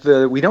yeah,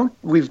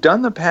 we've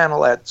done the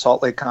panel at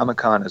Salt Lake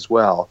Comic-Con as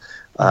well,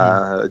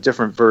 a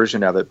different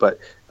version of it, but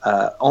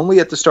only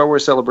at the Star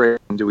Wars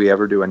Celebration do we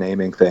ever do a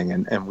naming thing,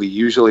 and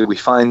we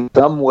find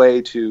some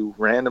way to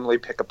randomly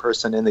pick a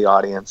person in the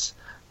audience.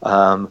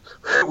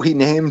 We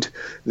named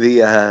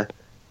the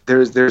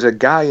there's a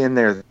guy in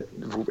there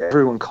that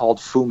everyone called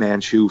Fu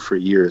Manchu for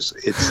years.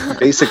 It's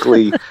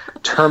basically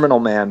Terminal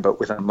Man but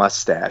with a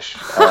mustache.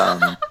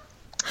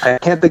 I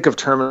can't think of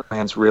Terminal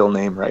Man's real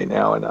name right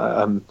now, and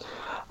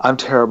I'm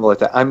terrible at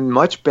that. I'm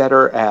much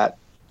better at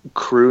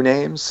crew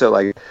names. So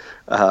like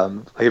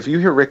if you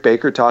hear Rick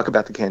Baker talk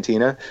about the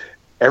Cantina,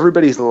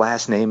 everybody's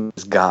last name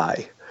is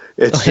Guy.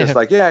 It's just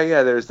like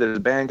there's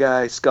band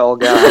guy, skull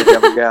guy,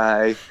 devil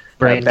guy,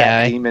 brain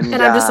guy, demon and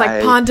guy, I'm just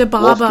like Ponda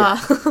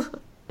Baba.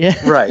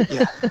 Yeah. Right.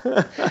 Yeah.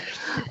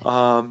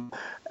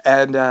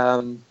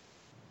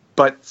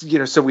 But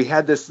so we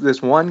had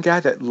this one guy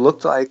that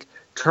looked like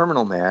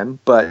Terminal Man,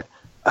 but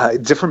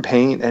different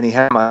paint, and he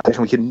had my.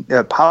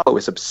 Pablo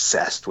was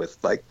obsessed with,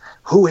 like,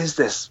 who is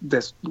this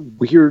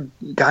weird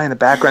guy in the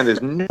background?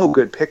 There's no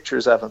good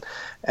pictures of him,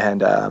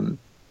 and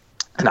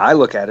I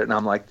look at it and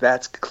I'm like,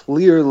 that's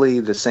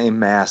clearly the same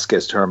mask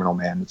as Terminal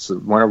Man. It's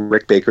one of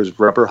Rick Baker's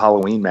rubber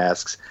Halloween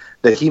masks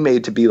that he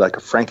made to be like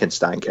a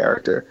Frankenstein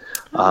character.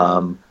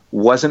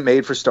 Wasn't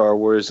made for Star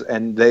Wars,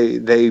 and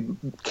they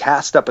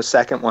cast up a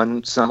second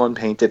one. Someone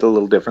painted a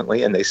little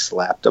differently, and they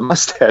slapped a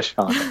mustache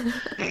on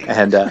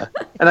it.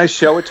 And I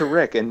show it to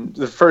Rick, and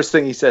the first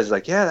thing he says is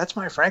like, "Yeah, that's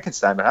my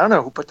Frankenstein, but I don't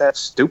know who put that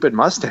stupid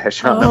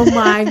mustache on." Oh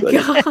my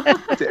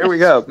god! There we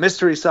go,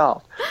 mystery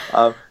solved.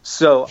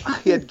 So I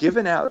had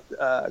given out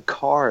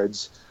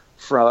cards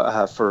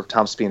for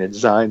Tom Spina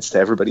Designs to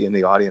everybody in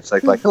the audience,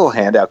 like little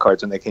handout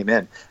cards when they came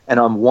in. And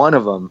on one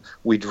of them,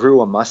 we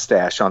drew a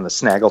mustache on the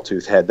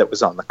snaggletooth head that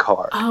was on the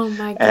card. Oh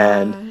my gosh!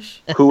 And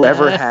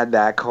whoever had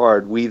that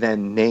card, we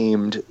then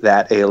named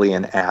that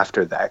alien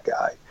after that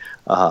guy.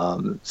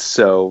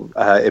 So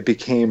it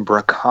became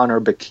Braconnor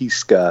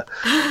Bakiska,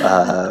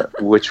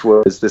 which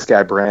was this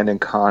guy Brandon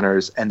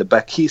Connors, and the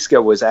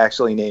Bakiska was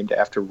actually named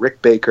after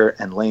Rick Baker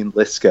and Lane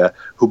Liska,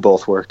 who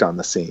both worked on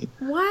the scene.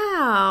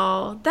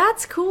 Wow,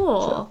 that's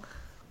cool.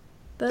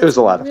 So, it was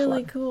a lot of fun.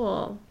 Really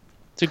cool.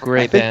 It's a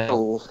great band.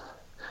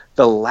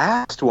 The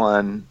last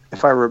one,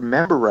 if I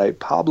remember right,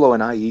 Pablo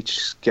and I each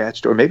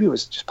sketched, or maybe it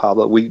was just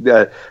Pablo.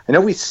 I know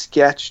we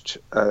sketched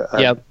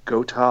a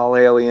Gotal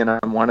alien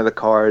on one of the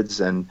cards,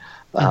 and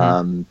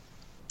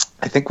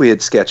I think we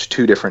had sketched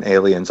 2 different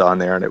aliens on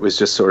there, and it was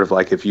just sort of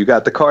like, if you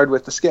got the card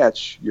with the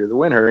sketch, you're the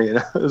winner.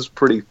 It was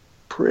pretty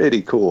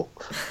cool.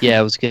 Yeah,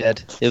 it was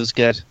good. It was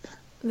good.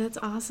 That's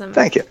awesome.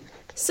 Thank you.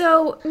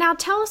 So now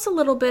tell us a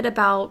little bit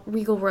about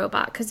Regal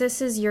Robot, because this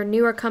is your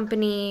newer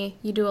company.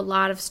 You do a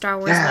lot of Star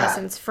Wars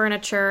licensed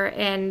furniture,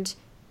 and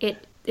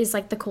it is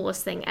like the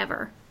coolest thing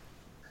ever.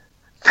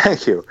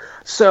 Thank you.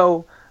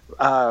 So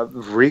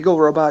Regal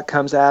Robot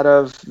comes out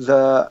of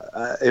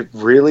it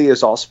really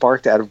is all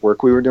sparked out of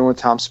work we were doing with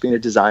Tom Spina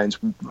Designs.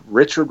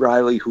 Richard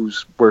Riley,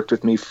 who's worked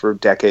with me for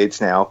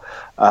decades now,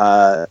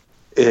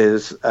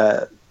 is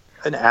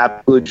an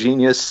absolute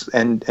genius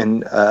and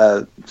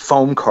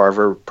foam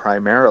carver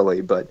primarily,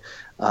 but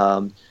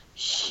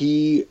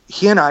he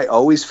and I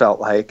always felt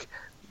like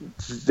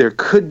there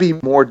could be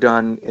more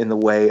done in the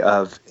way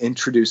of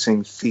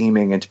introducing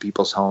theming into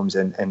people's homes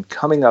and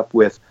coming up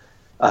with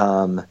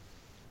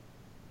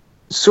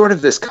sort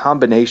of this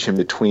combination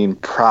between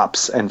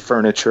props and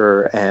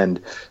furniture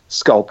and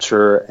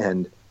sculpture,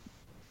 and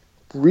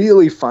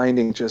really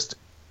finding just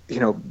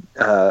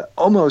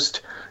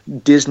almost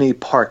Disney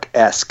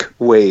Park-esque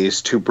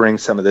ways to bring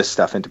some of this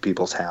stuff into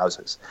people's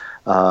houses.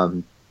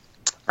 And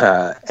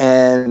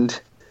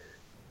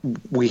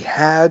we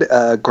had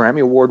a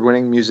Grammy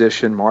Award-winning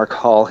musician, Mark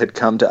Hall, had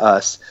come to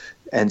us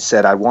and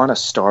said, I want a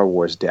Star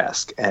Wars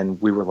desk.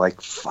 And we were like,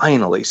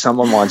 finally,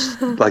 someone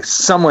wants, like,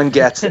 someone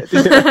gets it.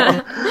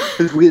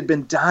 Because we had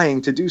been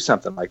dying to do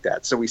something like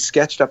that. So we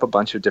sketched up a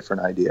bunch of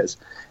different ideas.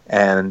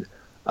 And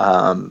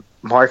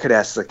Mark had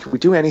asked, like, can we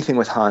do anything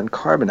with Han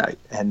carbonite?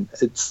 And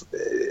it's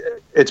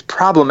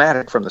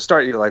problematic from the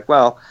start. You're like,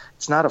 well,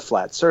 it's not a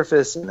flat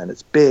surface, and then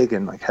it's big,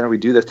 and like, how do we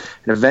do this?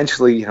 And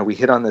eventually, we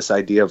hit on this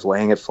idea of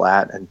laying it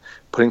flat and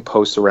putting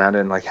posts around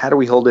it, and like, how do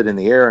we hold it in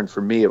the air? And for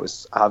me, it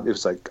was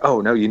like,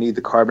 oh no, you need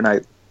the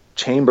carbonite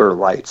chamber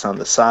lights on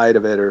the side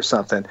of it or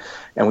something.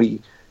 And we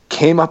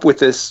came up with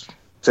this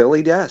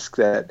silly desk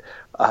that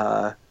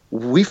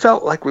we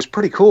felt like was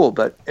pretty cool,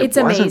 but it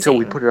wasn't until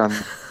we put it on.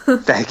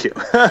 Thank you.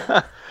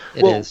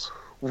 It is.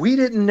 We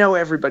didn't know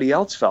everybody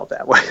else felt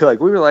that way.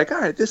 Like, we were like, all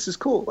right, this is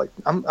cool. Like,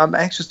 I'm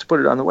anxious to put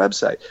it on the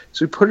website.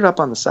 So we put it up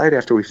on the site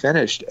after we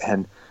finished,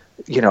 and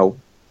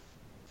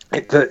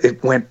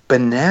it went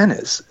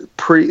bananas.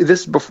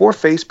 This before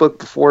Facebook,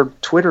 before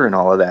Twitter, and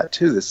all of that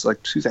too. This is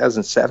like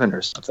 2007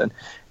 or something,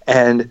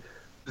 and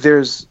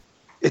we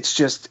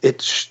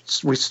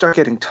start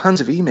getting tons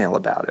of email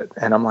about it,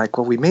 and I'm like,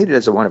 well, we made it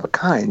as a one of a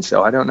kind,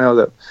 so I don't know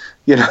that,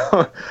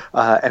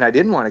 and I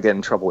didn't want to get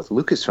in trouble with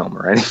Lucasfilm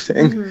or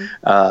anything.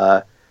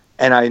 Mm-hmm.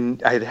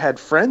 And I had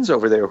friends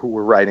over there who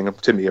were writing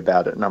to me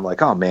about it, and I'm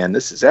like, oh man,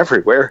 this is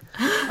everywhere.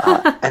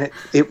 And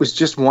it was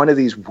just one of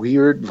these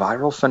weird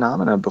viral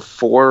phenomena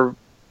before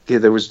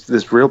there was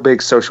this real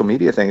big social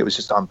media thing. It was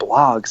just on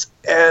blogs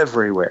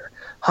everywhere,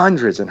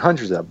 hundreds and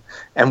hundreds of them.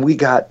 And we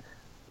got,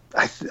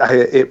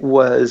 it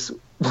was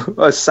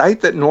a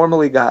site that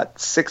normally got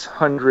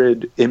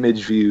 600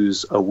 image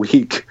views a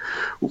week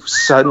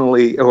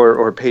suddenly,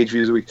 or page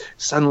views a week,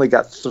 suddenly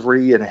got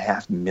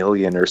 3.5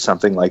 million or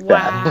something like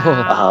that.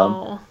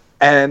 Wow.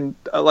 And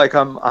like,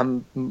 I'm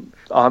on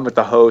with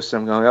the host,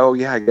 and I'm going, oh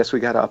yeah, I guess we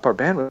got to up our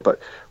bandwidth, but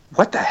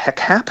what the heck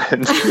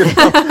happened?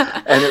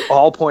 And it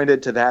all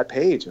pointed to that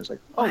page. I was like,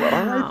 oh, well,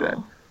 all right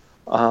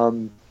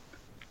then.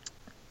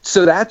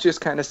 So that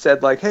just kind of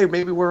said, like, hey,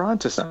 maybe we're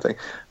onto something.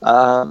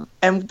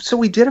 And so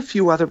we did a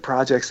few other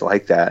projects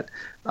like that,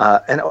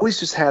 and always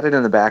just had it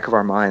in the back of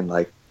our mind,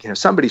 like,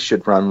 somebody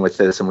should run with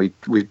this. And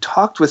we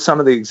talked with some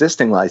of the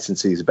existing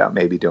licensees about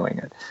maybe doing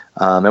it.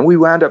 And we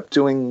wound up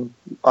doing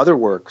other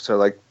work. So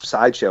like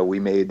Sideshow, we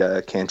made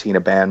a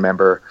Cantina band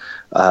member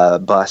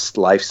bust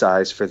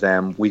life-size for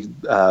them. We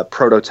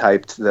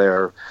prototyped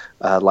their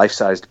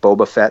life-sized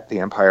Boba Fett, the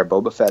Empire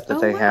Boba Fett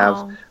that they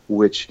have,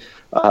 which...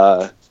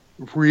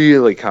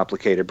 really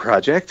complicated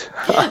project.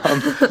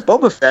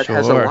 Boba Fett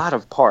has a lot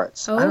of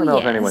parts. I don't know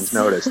if anyone's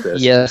noticed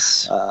this.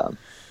 Yes.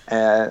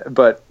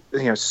 But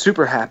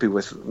super happy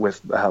with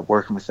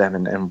working with them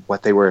and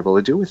what they were able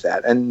to do with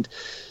that. And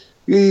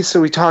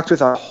so we talked with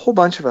a whole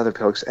bunch of other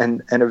folks,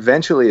 and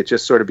eventually it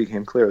just sort of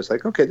became clear. It was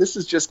like, okay, this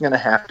is just going to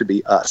have to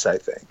be us, I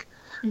think.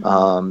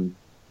 Mm-hmm.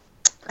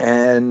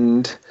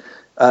 And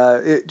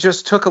it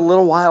just took a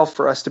little while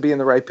for us to be in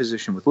the right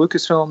position with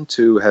Lucasfilm,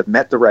 to have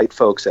met the right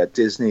folks at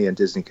Disney and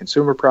Disney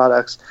Consumer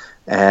Products.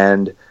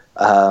 And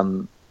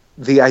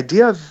the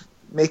idea of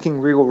making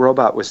Regal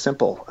Robot was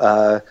simple.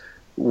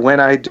 When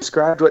I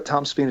described what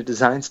Tom Spina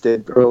Designs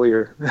did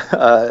earlier,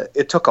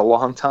 it took a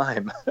long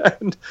time.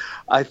 And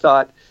I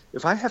thought,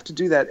 if I have to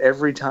do that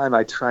every time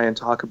I try and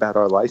talk about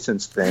our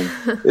license thing,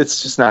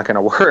 it's just not going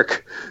to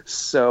work.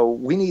 So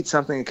we need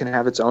something that can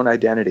have its own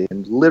identity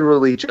and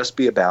literally just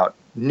be about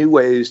new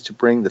ways to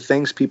bring the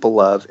things people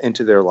love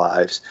into their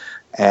lives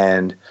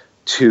and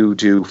to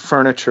do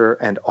furniture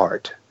and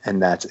art. And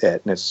that's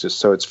it. And it's just,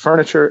 so it's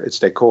furniture, it's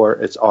decor,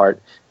 it's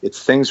art,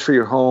 it's things for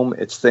your home,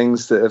 it's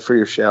things for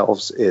your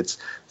shelves, it's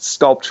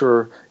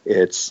sculpture,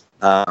 it's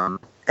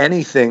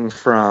anything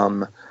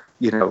from,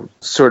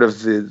 sort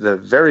of the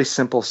very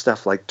simple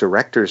stuff like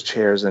director's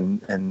chairs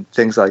and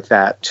things like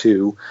that,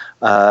 to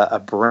a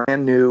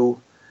brand new,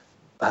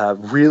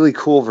 really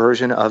cool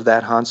version of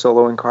that Han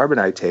Solo and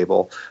Carbonite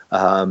table.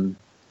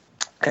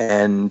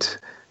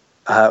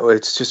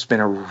 It's just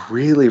been a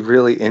really,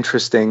 really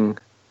interesting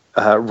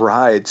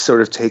ride,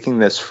 sort of taking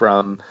this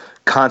from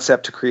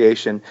concept to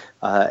creation,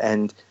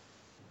 and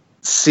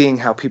seeing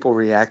how people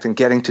react, and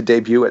getting to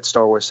debut at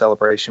Star Wars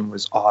Celebration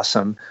was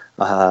awesome.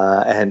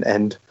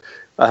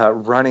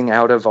 Running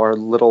out of our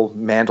little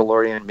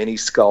Mandalorian mini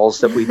skulls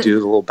that we do,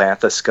 the little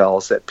bantha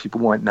skulls that people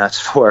went nuts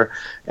for,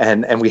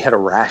 and we had to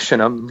ration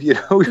them. We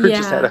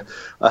just had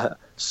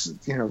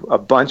a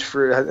bunch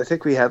for. I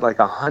think we had like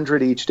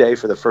 100 each day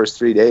for the first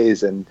 3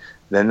 days, and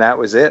then that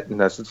was it. And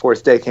that's the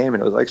fourth day came,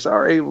 and it was like,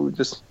 sorry, we're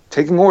just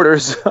taking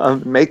orders,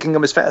 making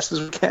them as fast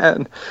as we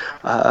can,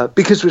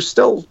 because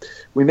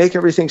we make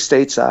everything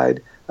stateside.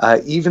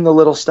 Even the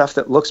little stuff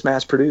that looks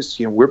mass-produced,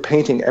 we're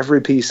painting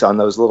every piece on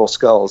those little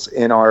skulls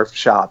in our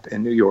shop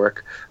in New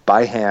York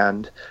by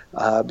hand,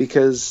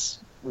 because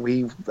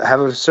we have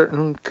a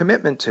certain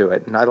commitment to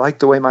it. And I like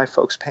the way my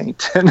folks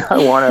paint, and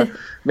I want to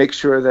make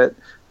sure that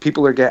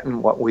people are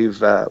getting what we've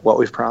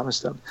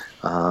promised them.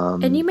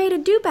 And you made a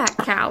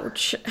dewback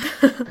couch.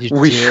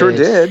 We sure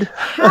did.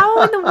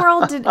 How in the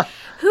world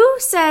who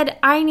said,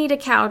 I need a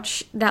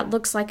couch that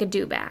looks like a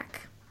dewback?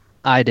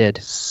 I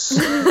did.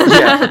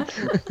 Yeah,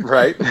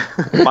 right.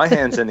 My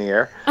hand's in the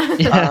air.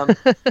 Yeah.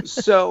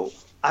 So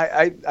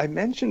I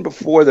mentioned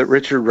before that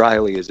Richard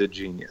Riley is a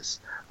genius.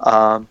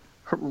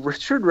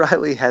 Richard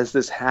Riley has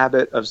this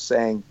habit of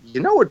saying,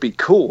 it'd be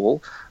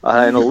cool,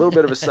 in a little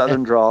bit of a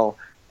southern drawl,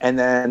 and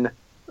then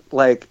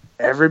like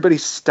everybody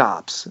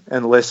stops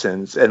and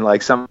listens, and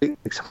like somebody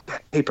some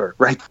paper,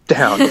 write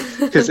down,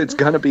 because it's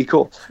gonna be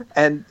cool.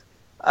 And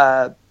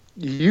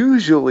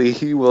usually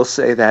he will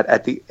say that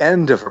at the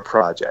end of a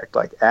project,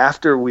 like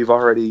after we've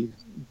already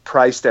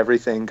priced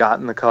everything,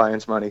 gotten the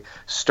client's money,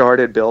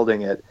 started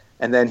building it,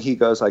 and then he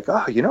goes like,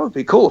 oh, it'd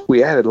be cool if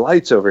we added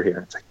lights over here.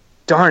 It's like,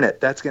 darn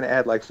it, that's going to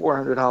add like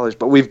 $400,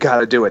 but we've got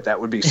to do it. That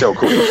would be so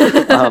cool.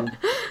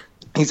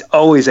 He's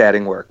always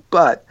adding work.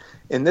 But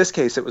in this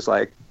case, it was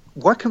like,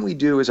 what can we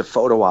do as a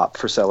photo op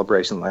for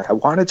Celebration? Like, I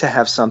wanted to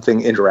have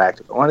something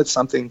interactive. I wanted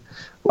something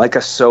like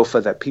a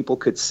sofa that people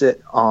could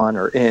sit on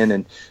or in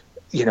and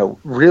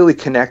really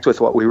connect with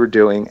what we were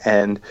doing,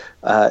 and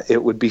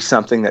it would be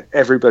something that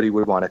everybody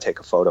would want to take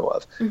a photo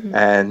of. Mm-hmm.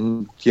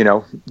 And,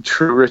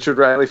 true Richard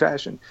Riley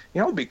fashion,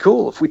 it'd be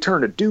cool if we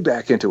turned a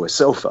dewback into a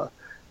sofa.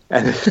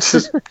 And it's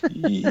just,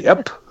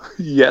 yep,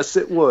 yes,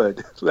 it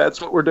would.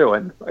 That's what we're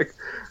doing. Like,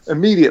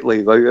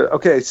 immediately, like,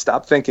 okay,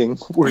 stop thinking.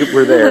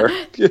 We're there.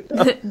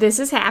 This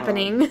is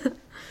happening.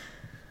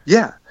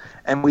 Yeah.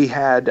 And we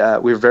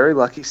were very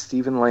lucky.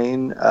 Stephen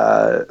Lane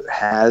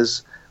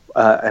has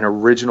an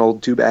original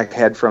dewback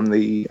head from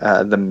the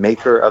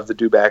maker of the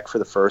dewback for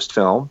the first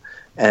film,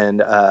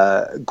 and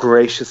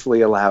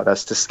graciously allowed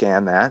us to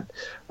scan that.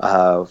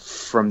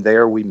 From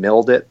there, we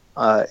milled it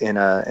in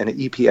an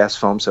EPS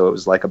foam, so it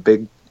was like a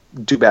big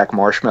dewback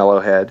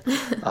marshmallow head.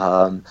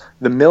 The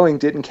milling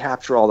didn't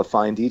capture all the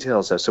fine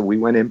details, though, so we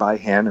went in by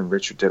hand, and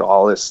Richard did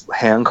all this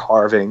hand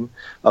carving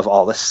of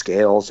all the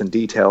scales and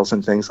details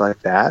and things like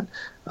that.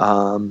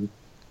 And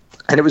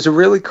it was a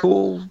really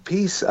cool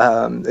piece.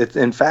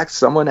 In fact,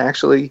 someone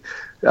actually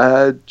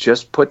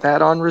just put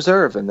that on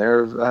reserve, and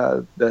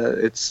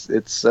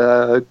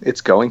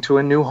it's going to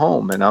a new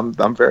home. And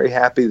I'm very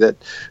happy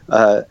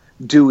that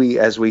Dewey,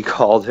 as we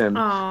called him,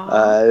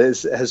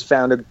 has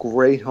found a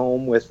great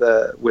home with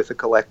a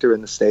collector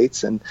in the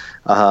States. And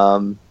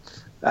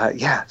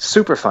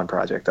super fun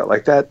project though.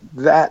 Like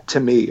that to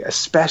me,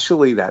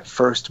 especially that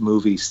first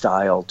movie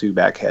style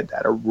dewback head,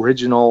 that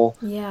original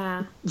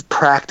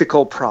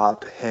practical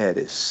prop head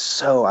is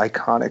so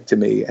iconic to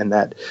me. And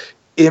that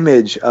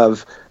image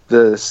of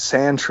the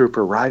sand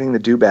trooper riding the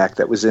dewback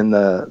that was in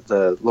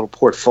the little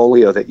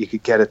portfolio that you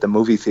could get at the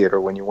movie theater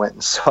when you went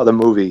and saw the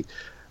movie.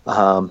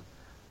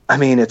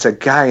 It's a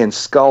guy in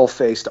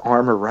skull-faced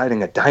armor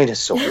riding a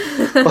dinosaur.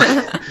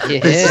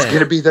 This is going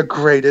to be the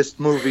greatest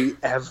movie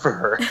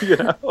ever,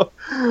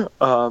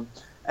 And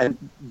And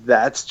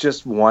that's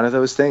just one of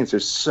those things.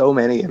 There's so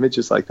many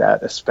images like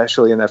that,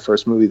 especially in that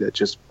first movie, that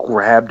just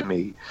grabbed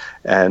me.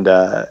 And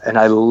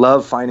I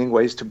love finding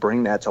ways to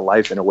bring that to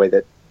life in a way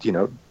that,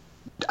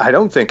 I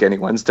don't think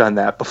anyone's done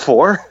that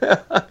before.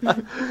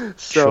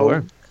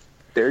 So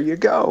there you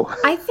go.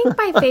 I think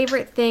my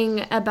favorite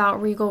thing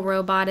about Regal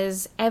Robot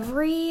is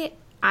every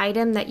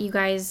item that you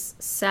guys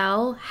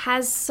sell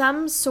has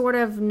some sort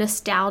of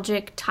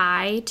nostalgic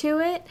tie to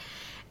it.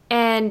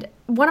 And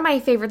one of my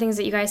favorite things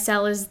that you guys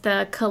sell is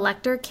the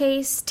collector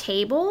case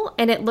table,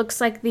 and it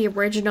looks like the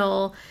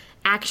original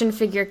action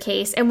figure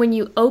case. And when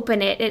you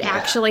open it, it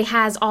actually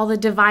has all the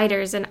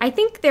dividers. And I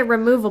think they're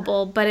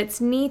removable, but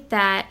it's neat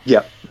that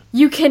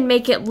you can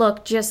make it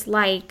look just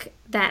like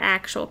that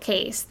actual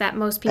case that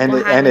most people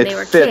had when they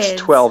were kids. And it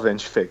fits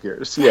 12-inch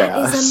figures.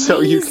 That is amazing.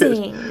 So you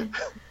could...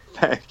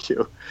 Thank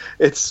you.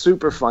 It's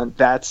super fun.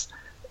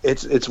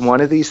 It's one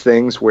of these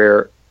things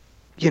where,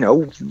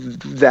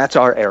 that's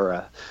our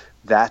era,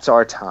 that's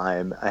our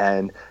time,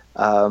 and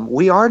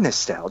we are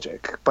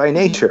nostalgic by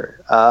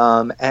nature,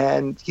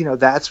 and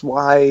that's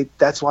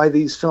why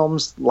these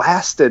films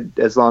lasted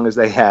as long as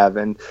they have,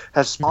 and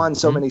have spawned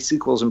so many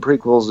sequels and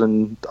prequels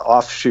and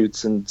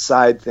offshoots and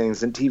side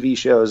things and TV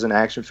shows and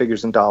action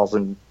figures and dolls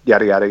and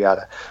yada yada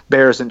yada,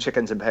 bears and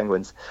chickens and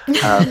penguins.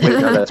 Wait,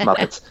 no, that's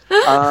Muppets.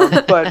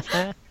 But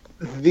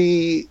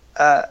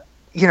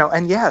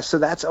so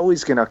that's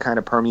always going to kind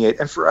of permeate.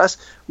 And for us,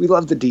 we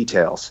love the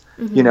details,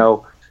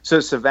 So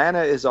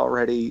Savannah is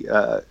already,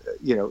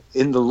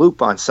 in the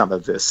loop on some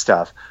of this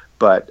stuff,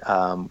 but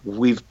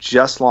we've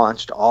just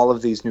launched all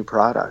of these new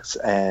products,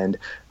 and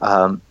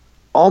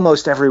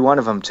almost every one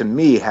of them, to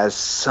me, has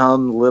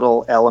some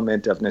little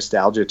element of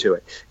nostalgia to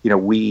it.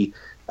 We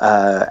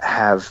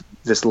have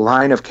this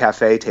line of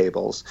cafe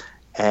tables,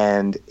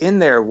 and in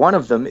there, one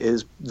of them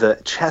is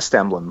the chest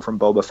emblem from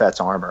Boba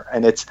Fett's armor,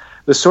 and it's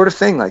the sort of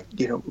thing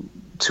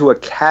to a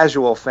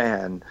casual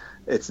fan,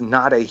 it's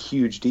not a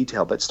huge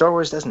detail, but Star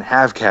Wars doesn't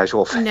have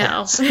casual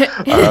fans. No.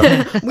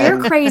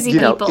 We're crazy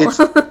people. We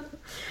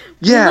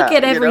look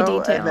at every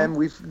detail. And then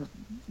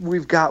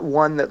we've got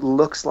one that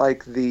looks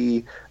like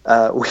the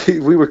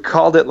we were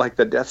called it like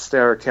the Death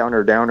Star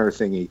counter downer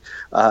thingy.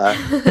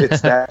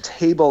 It's that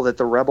table that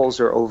the rebels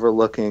are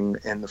overlooking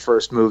in the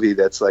first movie.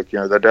 That's like,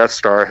 the Death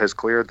Star has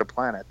cleared the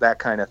planet, that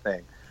kind of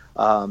thing.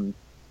 And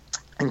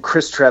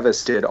Chris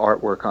Trevis did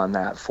artwork on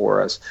that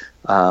for us.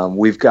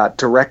 We've got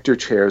director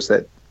chairs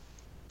that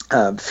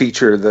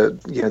feature the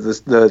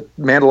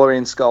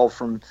Mandalorian skull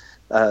from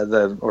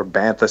or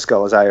Bantha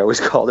skull, as I always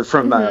called it,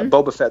 from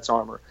Boba Fett's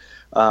armor.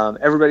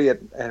 Everybody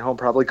at home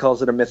probably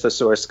calls it a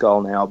Mythosaur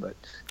skull now, but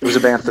it was a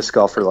Bantha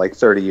skull for like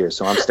 30 years,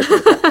 so I'm sticking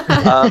with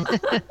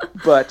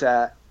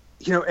that.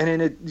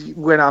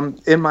 When I'm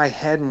in my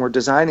head and we're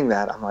designing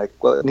that, I'm like,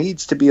 well, it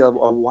needs to be a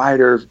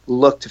wider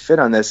look to fit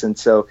on this, and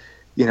so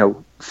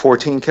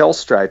 14 kill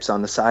stripes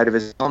on the side of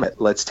his helmet.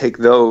 Let's take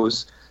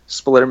those,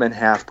 split them in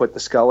half, put the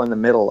skull in the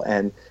middle,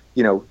 and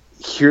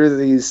here are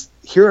these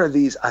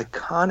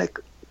iconic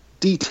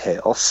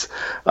details.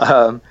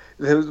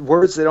 The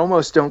words that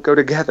almost don't go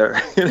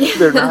together.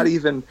 They're not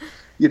even.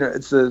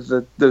 It's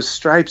those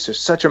stripes are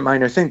such a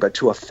minor thing, but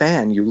to a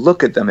fan, you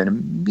look at them and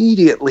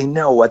immediately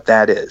know what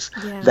that is.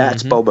 Yeah.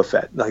 That's Boba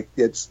Fett. Like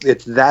it's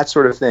that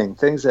sort of thing.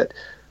 Things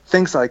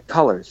like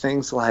color,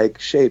 things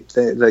like shape,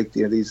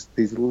 these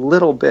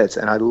little bits,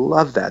 and I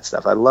love that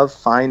stuff. I love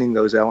finding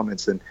those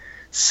elements and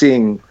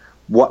seeing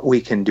what we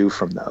can do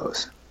from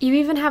those. You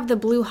even have the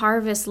Blue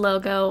Harvest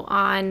logo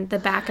on the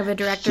back of a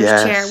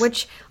director's chair,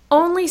 which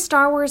only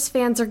Star Wars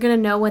fans are going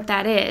to know what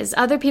that is.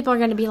 Other people are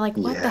going to be like,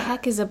 what the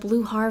heck is a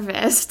Blue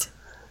Harvest?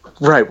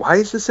 Right. Why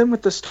is this in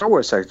with the Star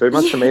Wars sector? They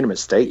must have made a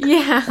mistake.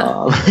 Yeah.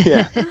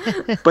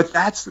 But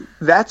that's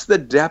the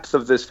depth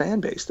of this fan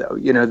base, though.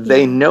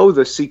 They know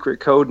the secret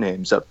code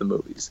names of the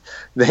movies.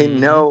 They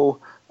know,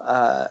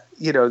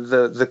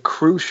 the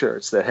crew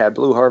shirts that had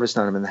Blue Harvest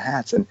on them and the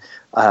hats. And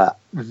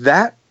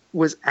that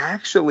was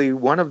actually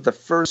one of the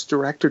first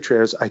director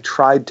chairs I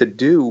tried to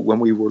do when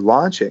we were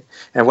launching,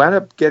 and wound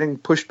up getting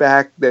pushed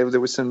back. There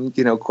was some,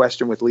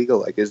 question with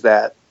legal, like, is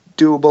that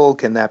doable?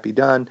 Can that be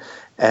done?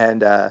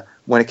 And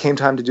when it came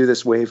time to do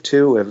this wave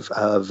 2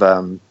 of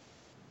I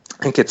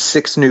think it's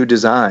 6 new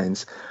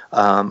designs,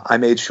 I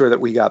made sure that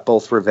we got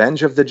both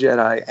Revenge of the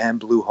Jedi and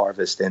Blue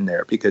Harvest in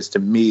there, because to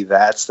me,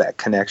 that's that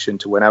connection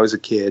to when I was a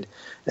kid.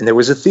 And there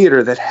was a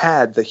theater that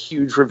had the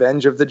huge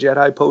Revenge of the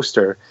Jedi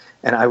poster,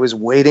 and I was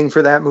waiting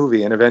for that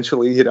movie, and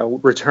eventually,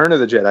 Return of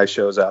the Jedi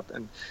shows up,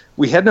 and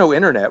we had no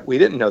internet. We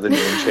didn't know the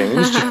name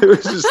changed. It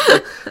was just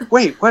like,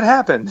 wait, what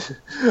happened?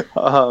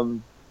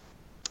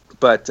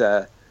 But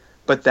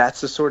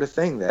that's the sort of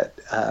thing that,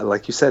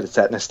 like you said, it's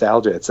that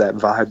nostalgia, it's that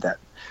vibe that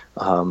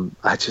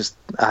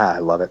I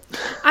love it.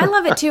 I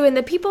love it too, and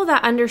the people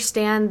that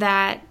understand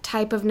that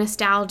type of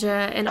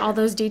nostalgia and all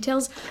those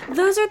details,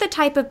 those are the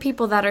type of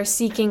people that are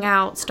seeking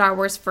out Star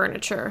Wars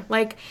furniture.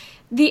 Like,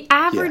 the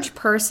average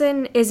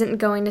person isn't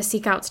going to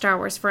seek out Star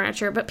Wars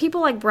furniture, but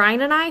people like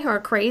Brian and I who are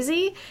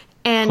crazy,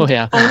 and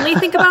only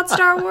think about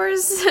Star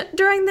Wars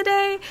during the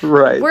day.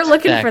 Right. We're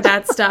looking for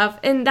that stuff.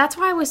 And that's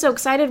why I was so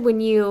excited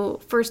when you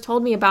first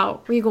told me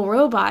about Regal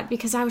Robot,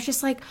 because I was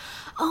just like,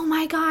 oh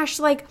my gosh,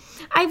 like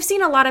I've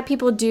seen a lot of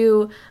people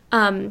do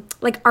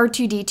like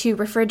R2-D2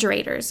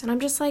 refrigerators. And I'm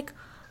just like,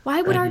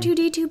 why would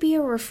R2-D2 be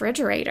a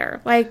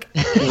refrigerator? Like,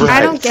 I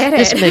don't get it.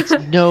 This makes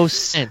no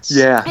sense.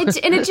 Yeah. And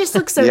it just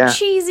looks so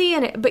cheesy.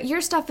 But your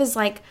stuff is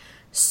like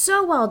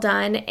so well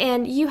done,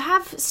 and you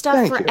have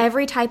stuff for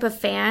every type of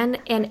fan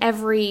and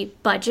every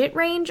budget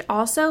range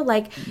also.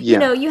 Like, you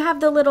know, you have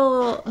the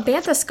little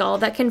bantha skull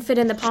that can fit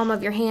in the palm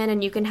of your hand,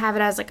 and you can have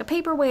it as like a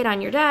paperweight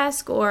on your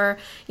desk or,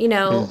 you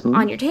know,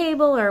 on your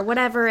table or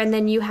whatever. And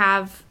then you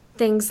have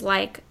things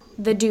like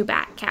the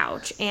Dewback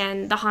couch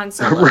and the Han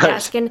Solo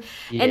desk and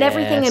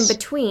everything in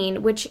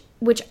between, which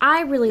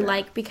I really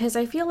like, because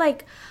I feel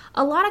like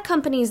a lot of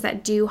companies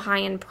that do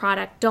high-end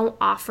product don't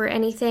offer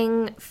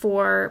anything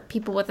for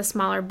people with a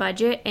smaller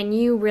budget, and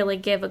you really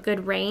give a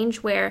good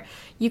range where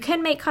you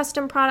can make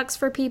custom products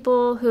for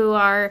people who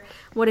are,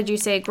 what did you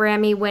say,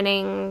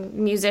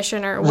 Grammy-winning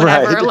musician or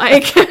whatever,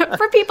 like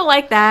for people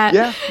like that.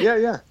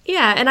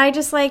 Yeah, and I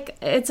just like,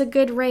 it's a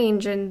good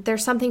range, and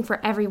there's something for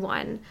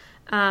everyone.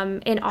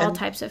 In all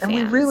types of fans.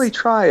 And we really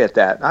try at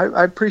that.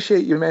 I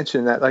appreciate you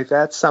mentioning that. Like,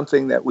 that's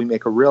something that we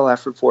make a real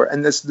effort for.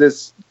 And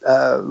this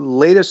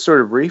latest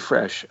sort of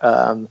refresh,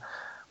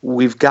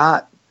 we've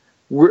got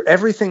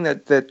everything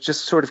that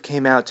just sort of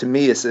came out to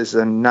me is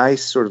a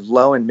nice sort of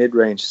low and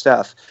mid-range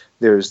stuff.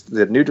 There's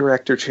the new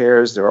director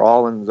chairs.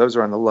 Those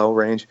are on the low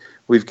range.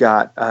 We've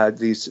got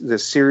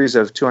this series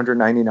of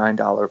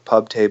 $299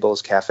 pub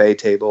tables, cafe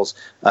tables,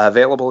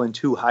 available in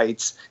 2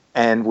 heights,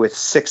 and with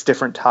 6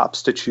 different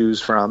tops to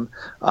choose from.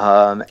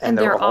 And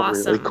they're all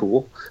awesome. Really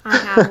cool. I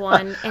have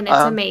one, and it's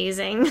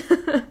amazing.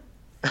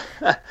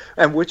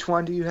 And which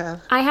one do you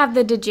have? I have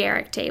the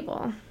Dejeric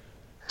table.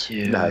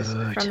 Dude. Nice.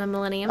 From the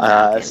Millennium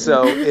Falcon.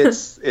 So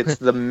it's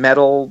the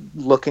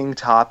metal-looking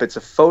top. It's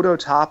a photo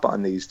top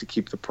on these to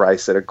keep the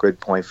price at a good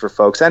point for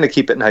folks and to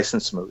keep it nice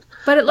and smooth.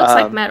 But it looks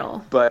like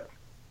metal. But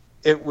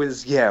it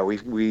was,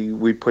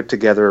 we put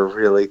together a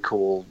really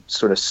cool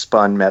sort of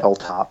spun metal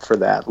top for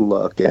that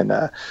look, and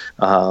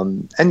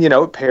you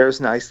know, it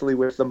pairs nicely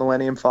with the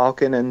Millennium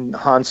Falcon and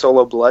Han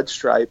Solo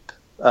Bloodstripe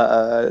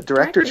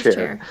director's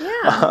chair.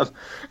 Yeah,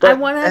 I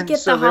want to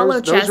get the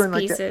hollow chess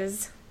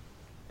pieces.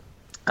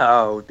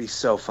 Oh, it would be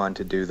so fun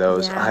to do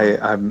those. Yeah.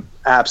 I'm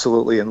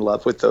absolutely in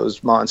love with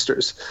those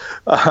monsters.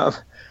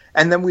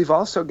 And then we've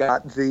also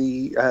got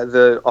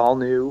the all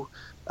new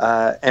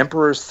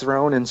Emperor's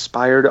Throne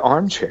inspired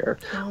armchair,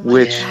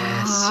 which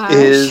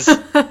is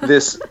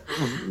this,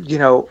 you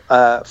know,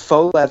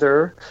 faux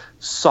leather,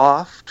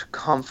 soft,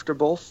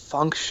 comfortable,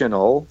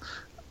 functional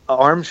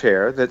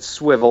armchair that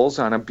swivels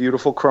on a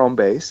beautiful chrome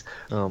base.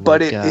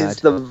 But it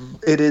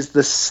is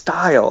the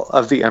style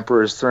of the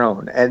Emperor's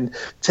Throne, and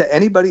to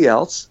anybody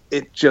else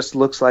it just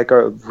looks like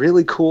a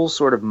really cool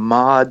sort of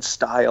mod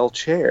style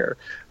chair,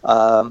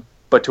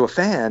 but to a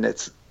fan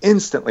it's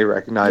instantly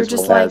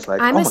recognizable. You're just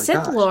like, I'm a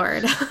Sith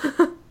Lord.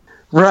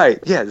 Right,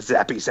 yeah,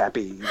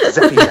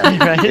 zappy,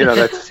 right? You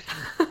know,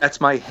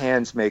 that's my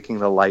hands making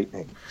the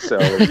lightning. So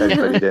if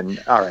anybody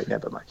didn't, all right,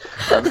 never mind.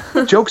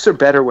 Jokes are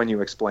better when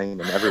you explain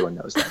them. Everyone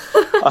knows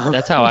that.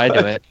 That's how I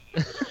do it.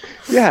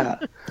 Yeah.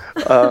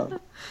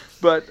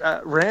 But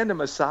random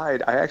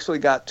aside, I actually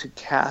got to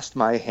cast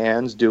my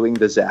hands doing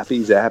the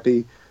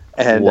zappy.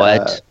 And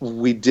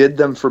we did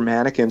them for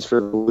mannequins for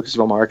the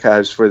Lucasfilm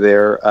Archives for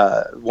their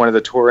one of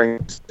the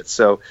touring.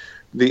 So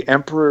the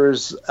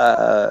Emperor's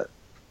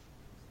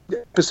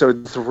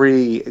episode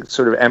 3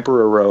 sort of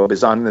Emperor robe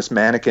is on this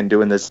mannequin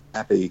doing this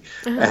zappy,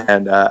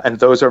 and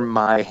those are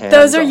my hands.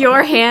 Those are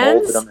your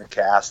hands? Folded them and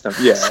cast them.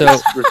 Yeah, so,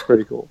 it's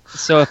pretty cool.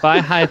 So if I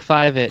high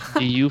five it,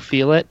 do you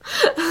feel it?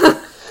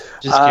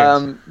 Just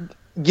curious.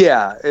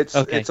 Yeah, it's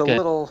a good.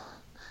 little.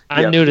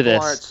 I'm new to this.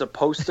 People aren't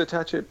supposed to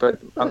touch it, but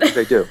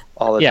they do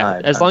all the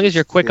time. Yeah, as long as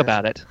you're quick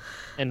about it,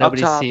 and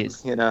nobody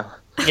sees. You know.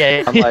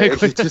 Yeah, I'm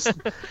like just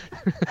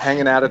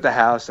hanging out at the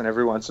house, and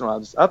every once in a while,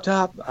 I'm just up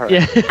top. All right.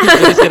 Yeah, you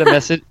just get a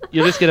message.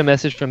 You just get a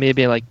message from me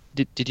being like,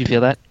 "Did you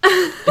feel that?"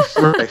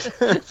 Right.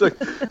 It's like,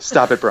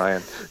 stop it,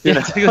 Brian. You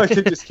know, I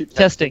can just keep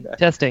testing.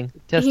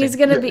 Brian's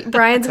gonna be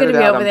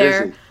over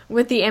there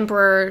with the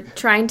Emperor,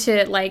 trying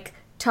to like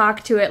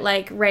talk to it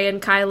like Rey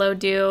and Kylo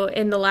do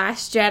in The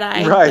Last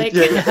Jedi. Right. Like,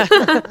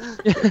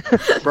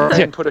 yeah.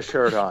 Brian, put a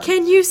shirt on.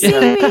 Can you see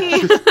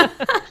me?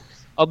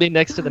 I'll be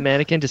next to the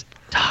mannequin, just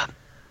Tom,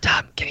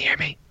 can you hear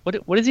me?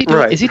 What is he doing?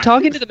 Right. Is he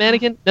talking to the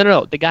mannequin?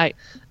 No. The guy.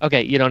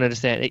 Okay, you don't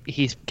understand.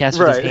 He's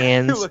casting with his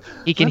hands.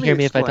 He can hear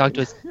me if I talk to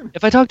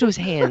his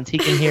hands. He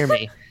can hear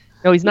me.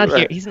 No, he's not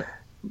here. He's not.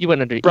 You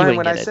wouldn't understand. Brian,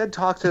 when I said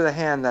talk to the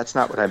hand, that's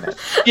not what I meant.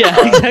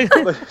 Yeah,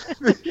 exactly.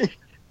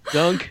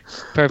 Dunk.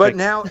 Perfect. But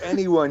now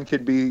anyone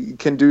can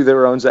do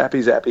their own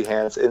zappy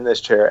hands in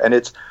this chair, and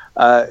it's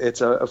a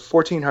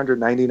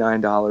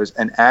 $1,499,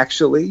 and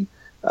actually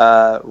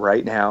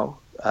right now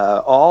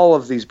all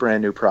of these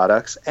brand new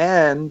products.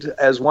 And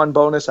as one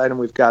bonus item,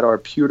 we've got our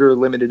pewter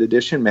limited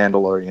edition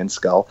Mandalorian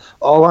skull,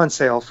 all on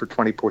sale for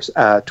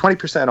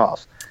 20%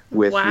 off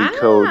with the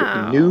code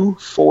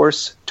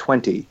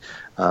NEWFORCE20.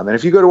 And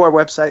if you go to our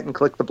website and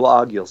click the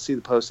blog, you'll see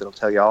the post. It'll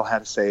tell you all how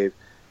to save.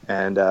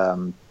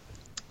 And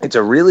it's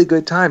a really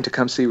good time to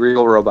come see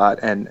Regal Robot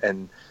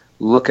and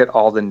look at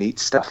all the neat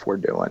stuff we're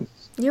doing.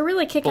 You're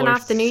really kicking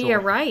off the new year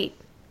right.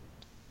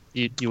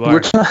 You are.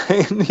 We're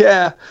trying,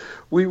 yeah.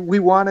 We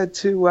wanted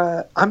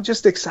to. I'm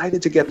just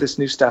excited to get this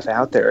new stuff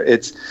out there.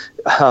 It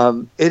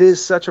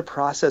is such a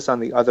process on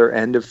the other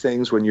end of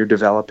things when you're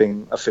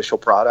developing official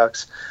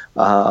products,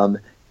 and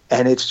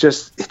it's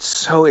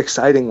so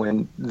exciting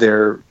when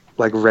they're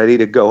like ready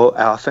to go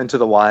off into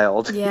the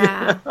wild.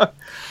 Yeah.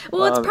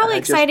 Well, it's probably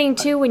exciting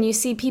too when you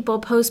see people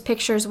post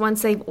pictures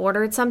once they've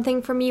ordered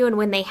something from you and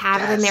when they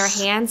have it in their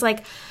hands,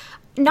 like.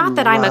 Not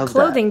that I'm a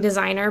clothing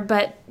designer,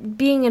 but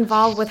being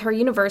involved with her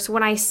universe,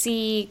 when I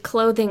see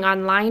clothing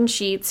on line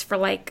sheets for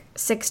like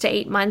 6 to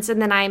 8 months,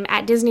 and then I'm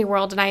at Disney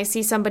World and I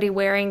see somebody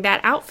wearing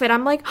that outfit,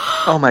 I'm like,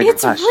 oh my gosh,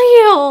 it's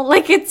real!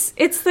 Like it's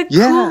the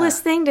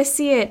coolest thing to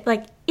see it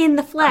like in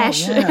the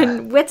flesh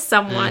and with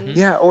someone.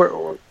 Yeah,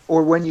 or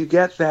when you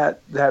get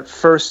that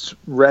first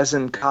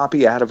resin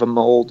copy out of a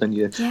mold and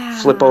you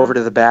flip over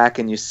to the back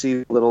and you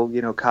see little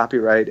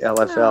copyright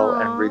LFL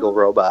and Regal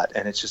Robot,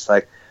 and it's just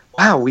like.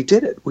 Wow, we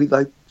did it. We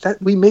like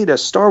that. We made a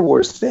Star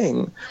Wars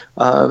thing,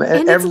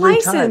 and every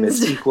time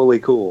it's equally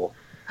cool.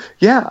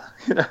 Yeah,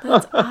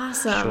 that's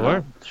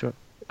awesome. Sure.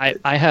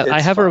 I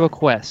have a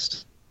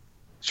request.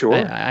 Sure.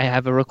 I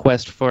have a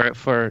request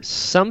for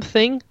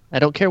something. I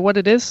don't care what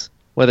it is,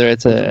 whether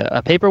it's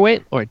a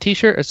paperweight or a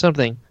T-shirt or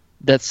something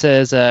that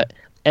says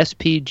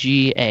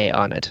SPGA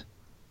on it.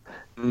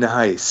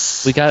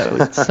 Nice. We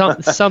got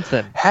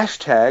something.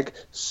 Hashtag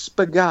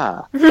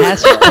Spaga.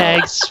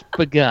 Hashtag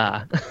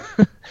Spaga.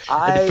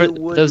 I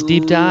would those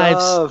deep dives.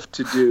 Love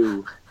to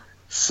do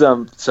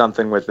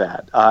something with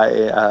that.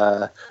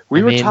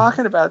 We were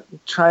talking about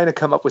trying to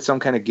come up with some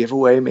kind of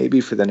giveaway,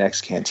 maybe for the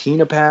next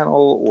Cantina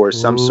panel or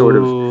some sort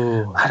of,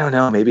 I don't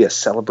know, maybe a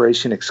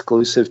celebration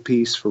exclusive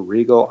piece for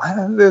Regal.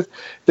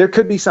 There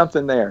could be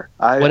something there.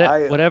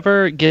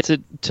 Whatever gets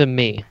it to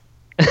me.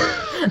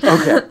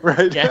 Okay,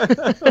 right. Yeah.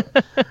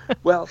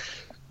 Well,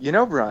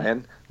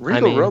 Brian,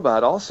 Regal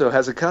Robot also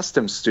has a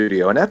custom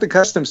studio, and at the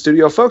custom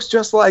studio, folks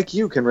just like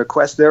you can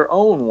request their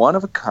own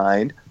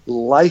one-of-a-kind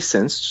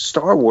licensed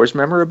Star Wars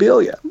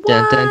memorabilia.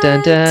 Dun, dun,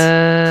 dun,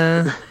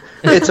 dun.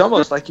 It's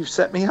almost like you've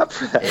set me up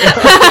for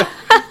that.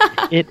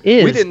 It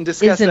is. We didn't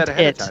discuss that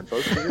ahead of time,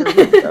 folks.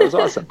 That was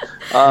awesome.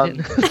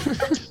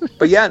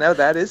 But yeah, no,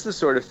 that is the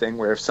sort of thing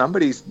where if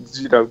somebody's,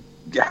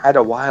 had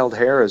a wild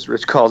hair, as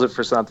Rich calls it,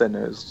 for something,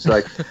 it's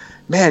like,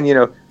 man,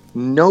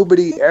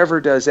 nobody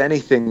ever does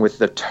anything with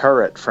the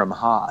turret from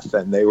Hoth,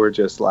 and they were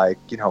just like,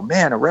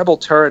 man, a Rebel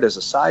turret as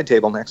a side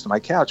table next to my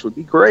couch would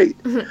be great.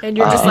 And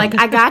you're just like,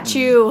 I got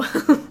you.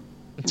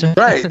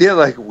 Right? Yeah,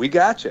 like we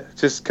got you.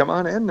 Just come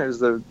on in.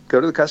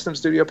 Go to the custom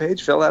studio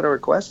page, fill out a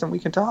request, and we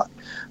can talk.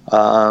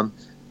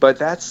 But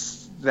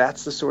that's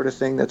the sort of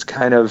thing that's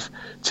kind of,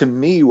 to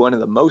me, one of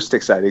the most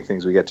exciting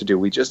things we get to do.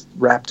 We just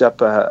wrapped up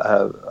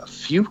a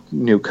few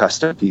new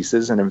custom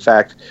pieces, and in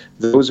fact,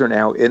 those are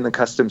now in the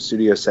custom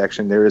studio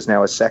section. There is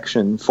now a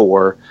section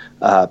for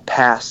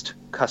past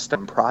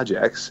custom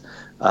projects,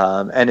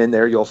 and in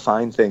there you'll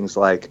find things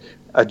like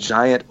a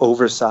giant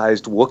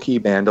oversized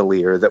Wookiee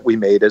bandolier that we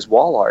made as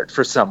wall art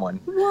for someone.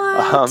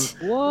 What?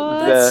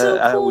 That's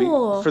so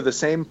cool. For the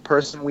same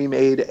person, we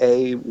made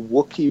a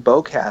Wookiee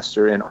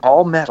bowcaster in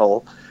all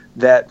metal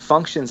that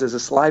functions as a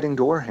sliding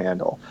door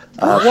handle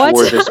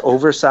for this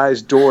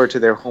oversized door to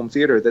their home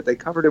theater that they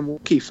covered in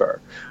Wookiee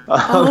fur.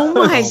 Oh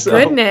my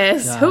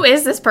goodness. God. Who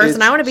is this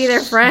person? I want to be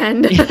their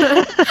friend.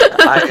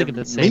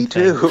 Me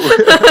too.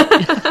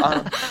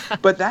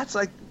 But that's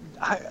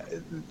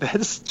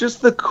that's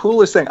just the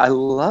coolest thing. I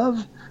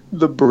love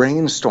the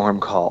brainstorm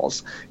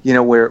calls,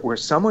 where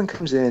someone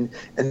comes in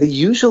and they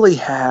usually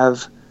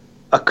have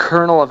a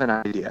kernel of an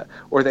idea,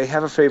 or they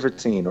have a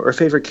favorite scene or a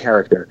favorite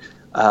character.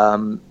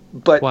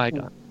 But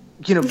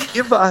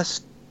give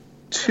us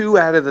 2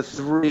 out of the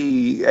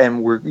 3,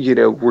 and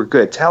we're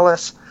good. Tell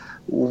us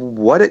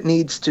what it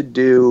needs to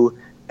do,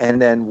 and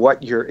then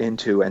what you're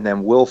into, and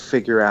then we'll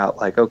figure out.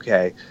 Like,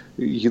 okay,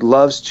 he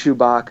loves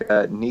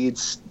Chewbacca,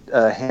 needs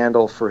a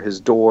handle for his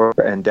door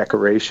and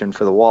decoration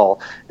for the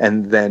wall,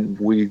 and then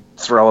we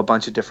throw a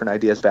bunch of different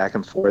ideas back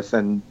and forth,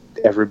 and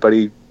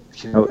everybody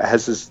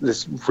has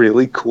this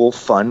really cool,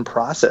 fun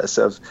process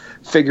of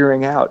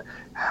figuring out.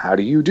 How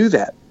do you do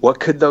that? What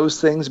could those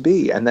things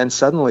be? And then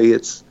suddenly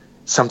it's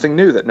something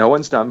new that no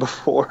one's done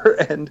before,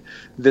 and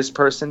this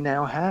person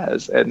now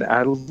has. And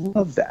I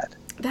love that.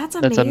 That's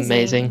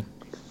amazing.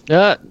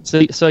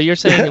 So you're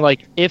saying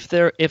like if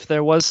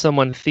there was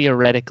someone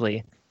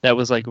theoretically that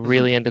was like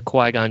really into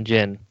Qui-Gon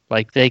Jinn,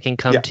 like they can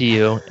come to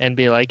you and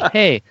be like,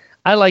 hey,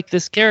 I like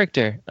this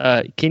character.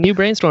 Can you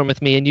brainstorm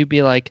with me? And you'd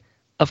be like,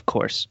 of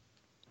course.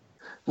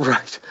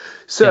 Right.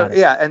 So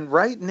yeah, and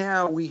right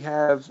now we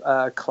have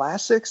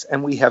classics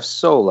and we have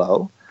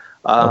solo.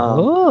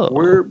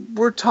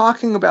 We're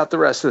talking about the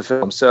rest of the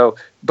film. So,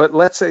 but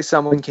let's say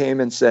someone came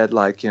and said,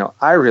 like,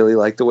 I really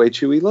like the way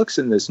Chewie looks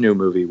in this new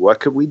movie. What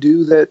could we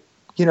do that,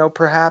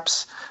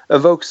 perhaps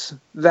evokes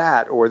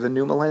that? Or the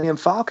new Millennium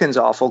Falcon's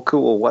awful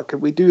cool. What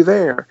could we do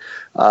there?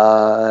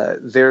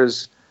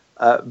 There's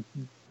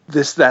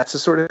that's the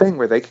sort of thing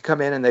where they could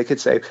come in and they could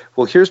say,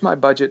 well, here's my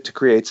budget to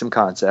create some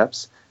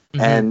concepts,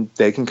 and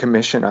they can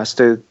commission us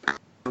to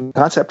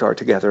concept art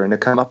together and to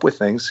come up with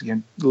things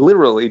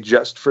literally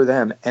just for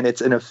them, and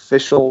it's an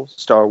official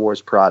Star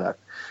Wars product.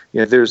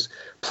 There's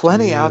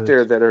plenty out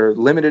there that are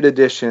limited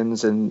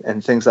editions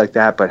and things like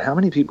that, but how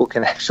many people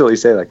can actually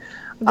say, like,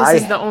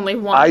 this is the only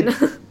one?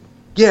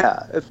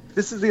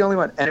 This is the only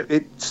one, and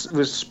it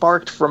was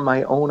sparked from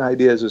my own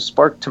ideas.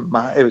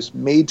 It was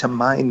made to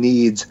my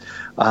needs.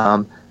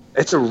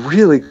 It's a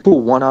really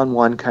cool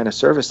one-on-one kind of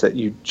service that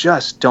you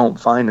just don't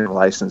find in a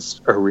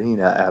licensed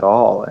arena at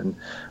all. And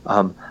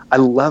I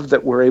love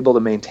that we're able to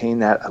maintain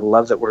that. I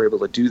love that we're able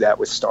to do that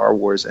with Star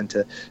Wars and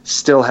to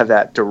still have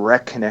that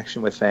direct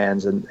connection with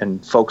fans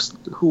and folks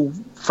who,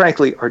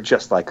 frankly, are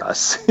just like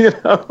us,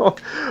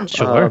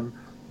 Sure.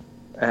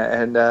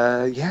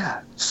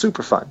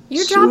 Super fun.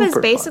 Your job is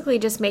basically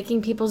just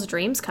making people's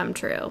dreams come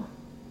true.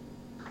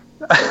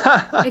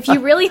 If you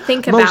really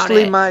think about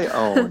Mostly it. my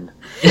own.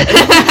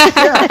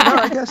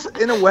 I guess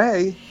in a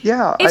way,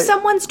 yeah. If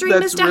someone's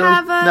dream is to really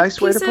have a nice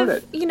piece of,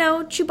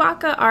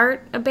 Chewbacca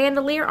art, a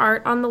bandolier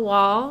art on the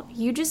wall,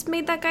 you just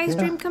made that guy's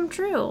dream come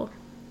true.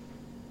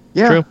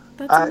 Yeah. True.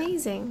 That's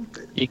amazing.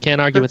 You can't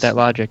argue with that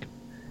logic.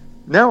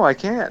 No, I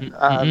can't.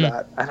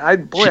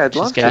 I'd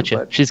love to.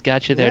 But she's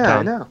got you there, Tom.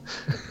 I know.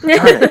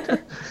 Darn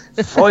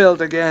it.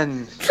 Foiled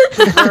again.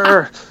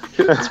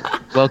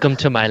 Welcome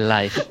to my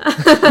life.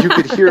 You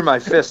could hear my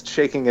fist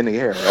shaking in the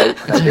air, right?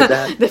 When I did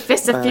that. The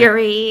fist of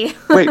fury.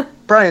 Wait,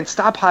 Brian,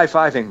 stop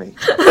high-fiving me.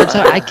 I'm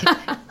sorry.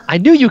 I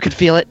knew you could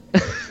feel it.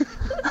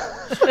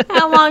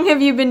 How long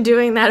have you been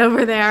doing that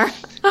over there?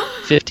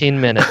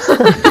 15 minutes.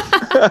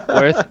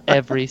 Worth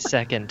every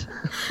second.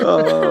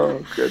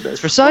 Oh, goodness. It's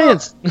for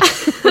science.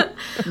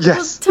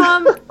 Yes. Well,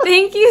 Tom,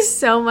 thank you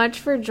so much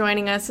for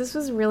joining us. This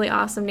was really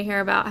awesome to hear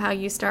about how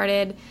you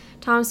started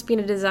Tom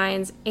Spina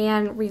Designs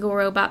and Regal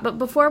Robot. But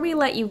before we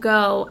let you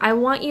go, I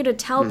want you to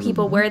tell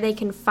people where they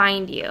can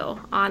find you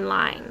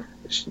online.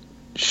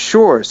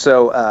 Sure.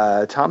 So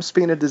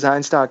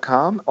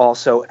TomSpinaDesigns.com,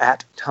 also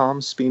at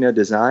Tom Spina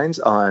Designs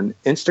on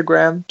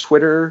Instagram,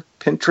 Twitter,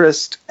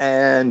 Pinterest,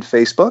 and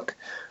Facebook.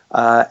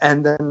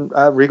 And then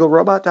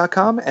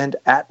RegalRobot.com and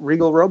at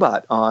Regal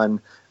Robot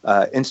on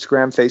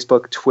Instagram,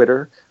 Facebook,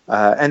 Twitter,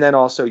 and then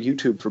also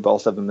YouTube for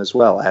both of them as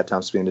well, at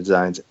Tom Spina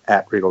Designs,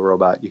 at Regal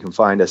Robot. You can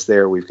find us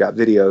there. We've got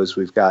videos.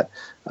 We've got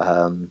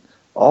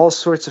all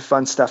sorts of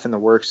fun stuff in the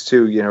works,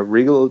 too.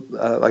 Regal,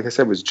 like I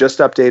said, was just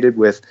updated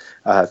with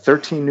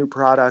 13 new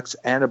products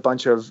and a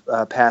bunch of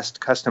past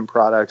custom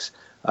products.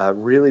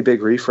 Really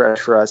big refresh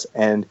for us,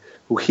 and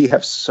we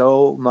have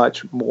so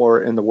much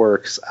more in the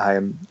works.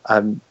 I'm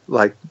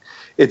like,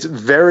 it's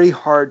very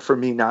hard for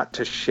me not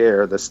to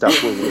share the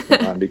stuff we're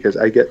working on because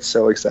I get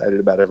so excited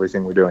about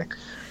everything we're doing.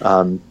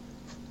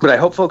 But I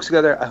hope folks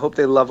go there. I hope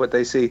they love what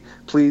they see.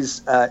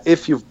 Please,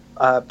 if you've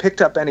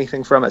picked up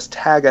anything from us,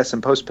 tag us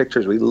and post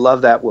pictures. We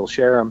love that. We'll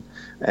share them.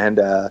 And,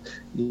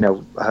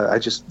 I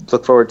just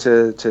look forward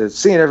to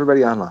seeing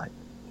everybody online.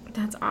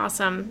 That's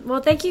awesome.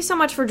 Well, thank you so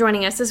much for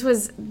joining us. This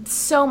was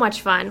so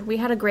much fun. We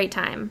had a great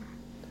time.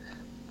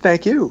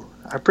 Thank you.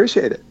 I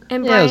appreciate it.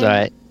 And Brian, it was all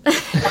right.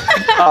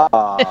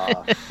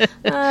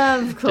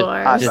 Of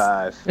course.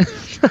 High five.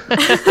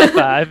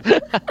 High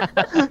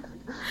five.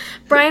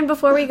 Brian,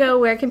 before we go,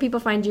 where can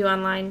people find you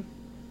online?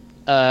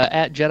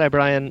 At Jedi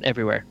Brian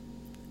everywhere.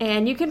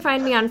 And you can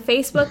find me on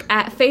Facebook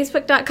at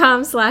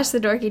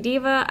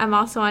facebook.com/thedorkydiva. I'm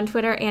also on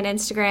Twitter and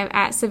Instagram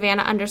at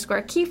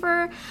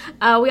Savannah_Kiefer.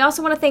 We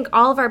also want to thank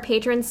all of our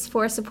patrons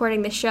for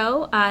supporting the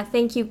show.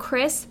 Thank you,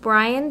 Chris,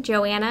 Brian,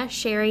 Joanna,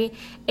 Sherry,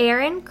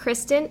 Aaron,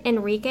 Kristen,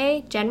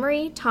 Enrique,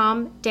 Jen-Marie,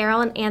 Tom,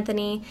 Daryl, and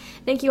Anthony.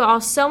 Thank you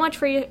all so much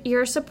for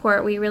your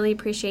support. We really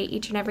appreciate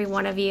each and every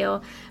one of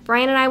you.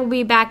 Brian and I will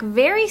be back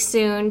very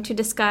soon to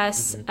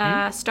discuss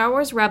Star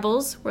Wars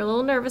Rebels. We're a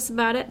little nervous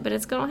about it, but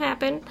it's going to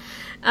happen.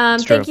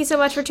 Thank you so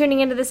much for tuning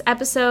into this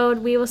episode.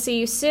 We will see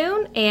you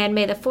soon, and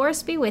may the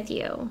Force be with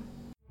you.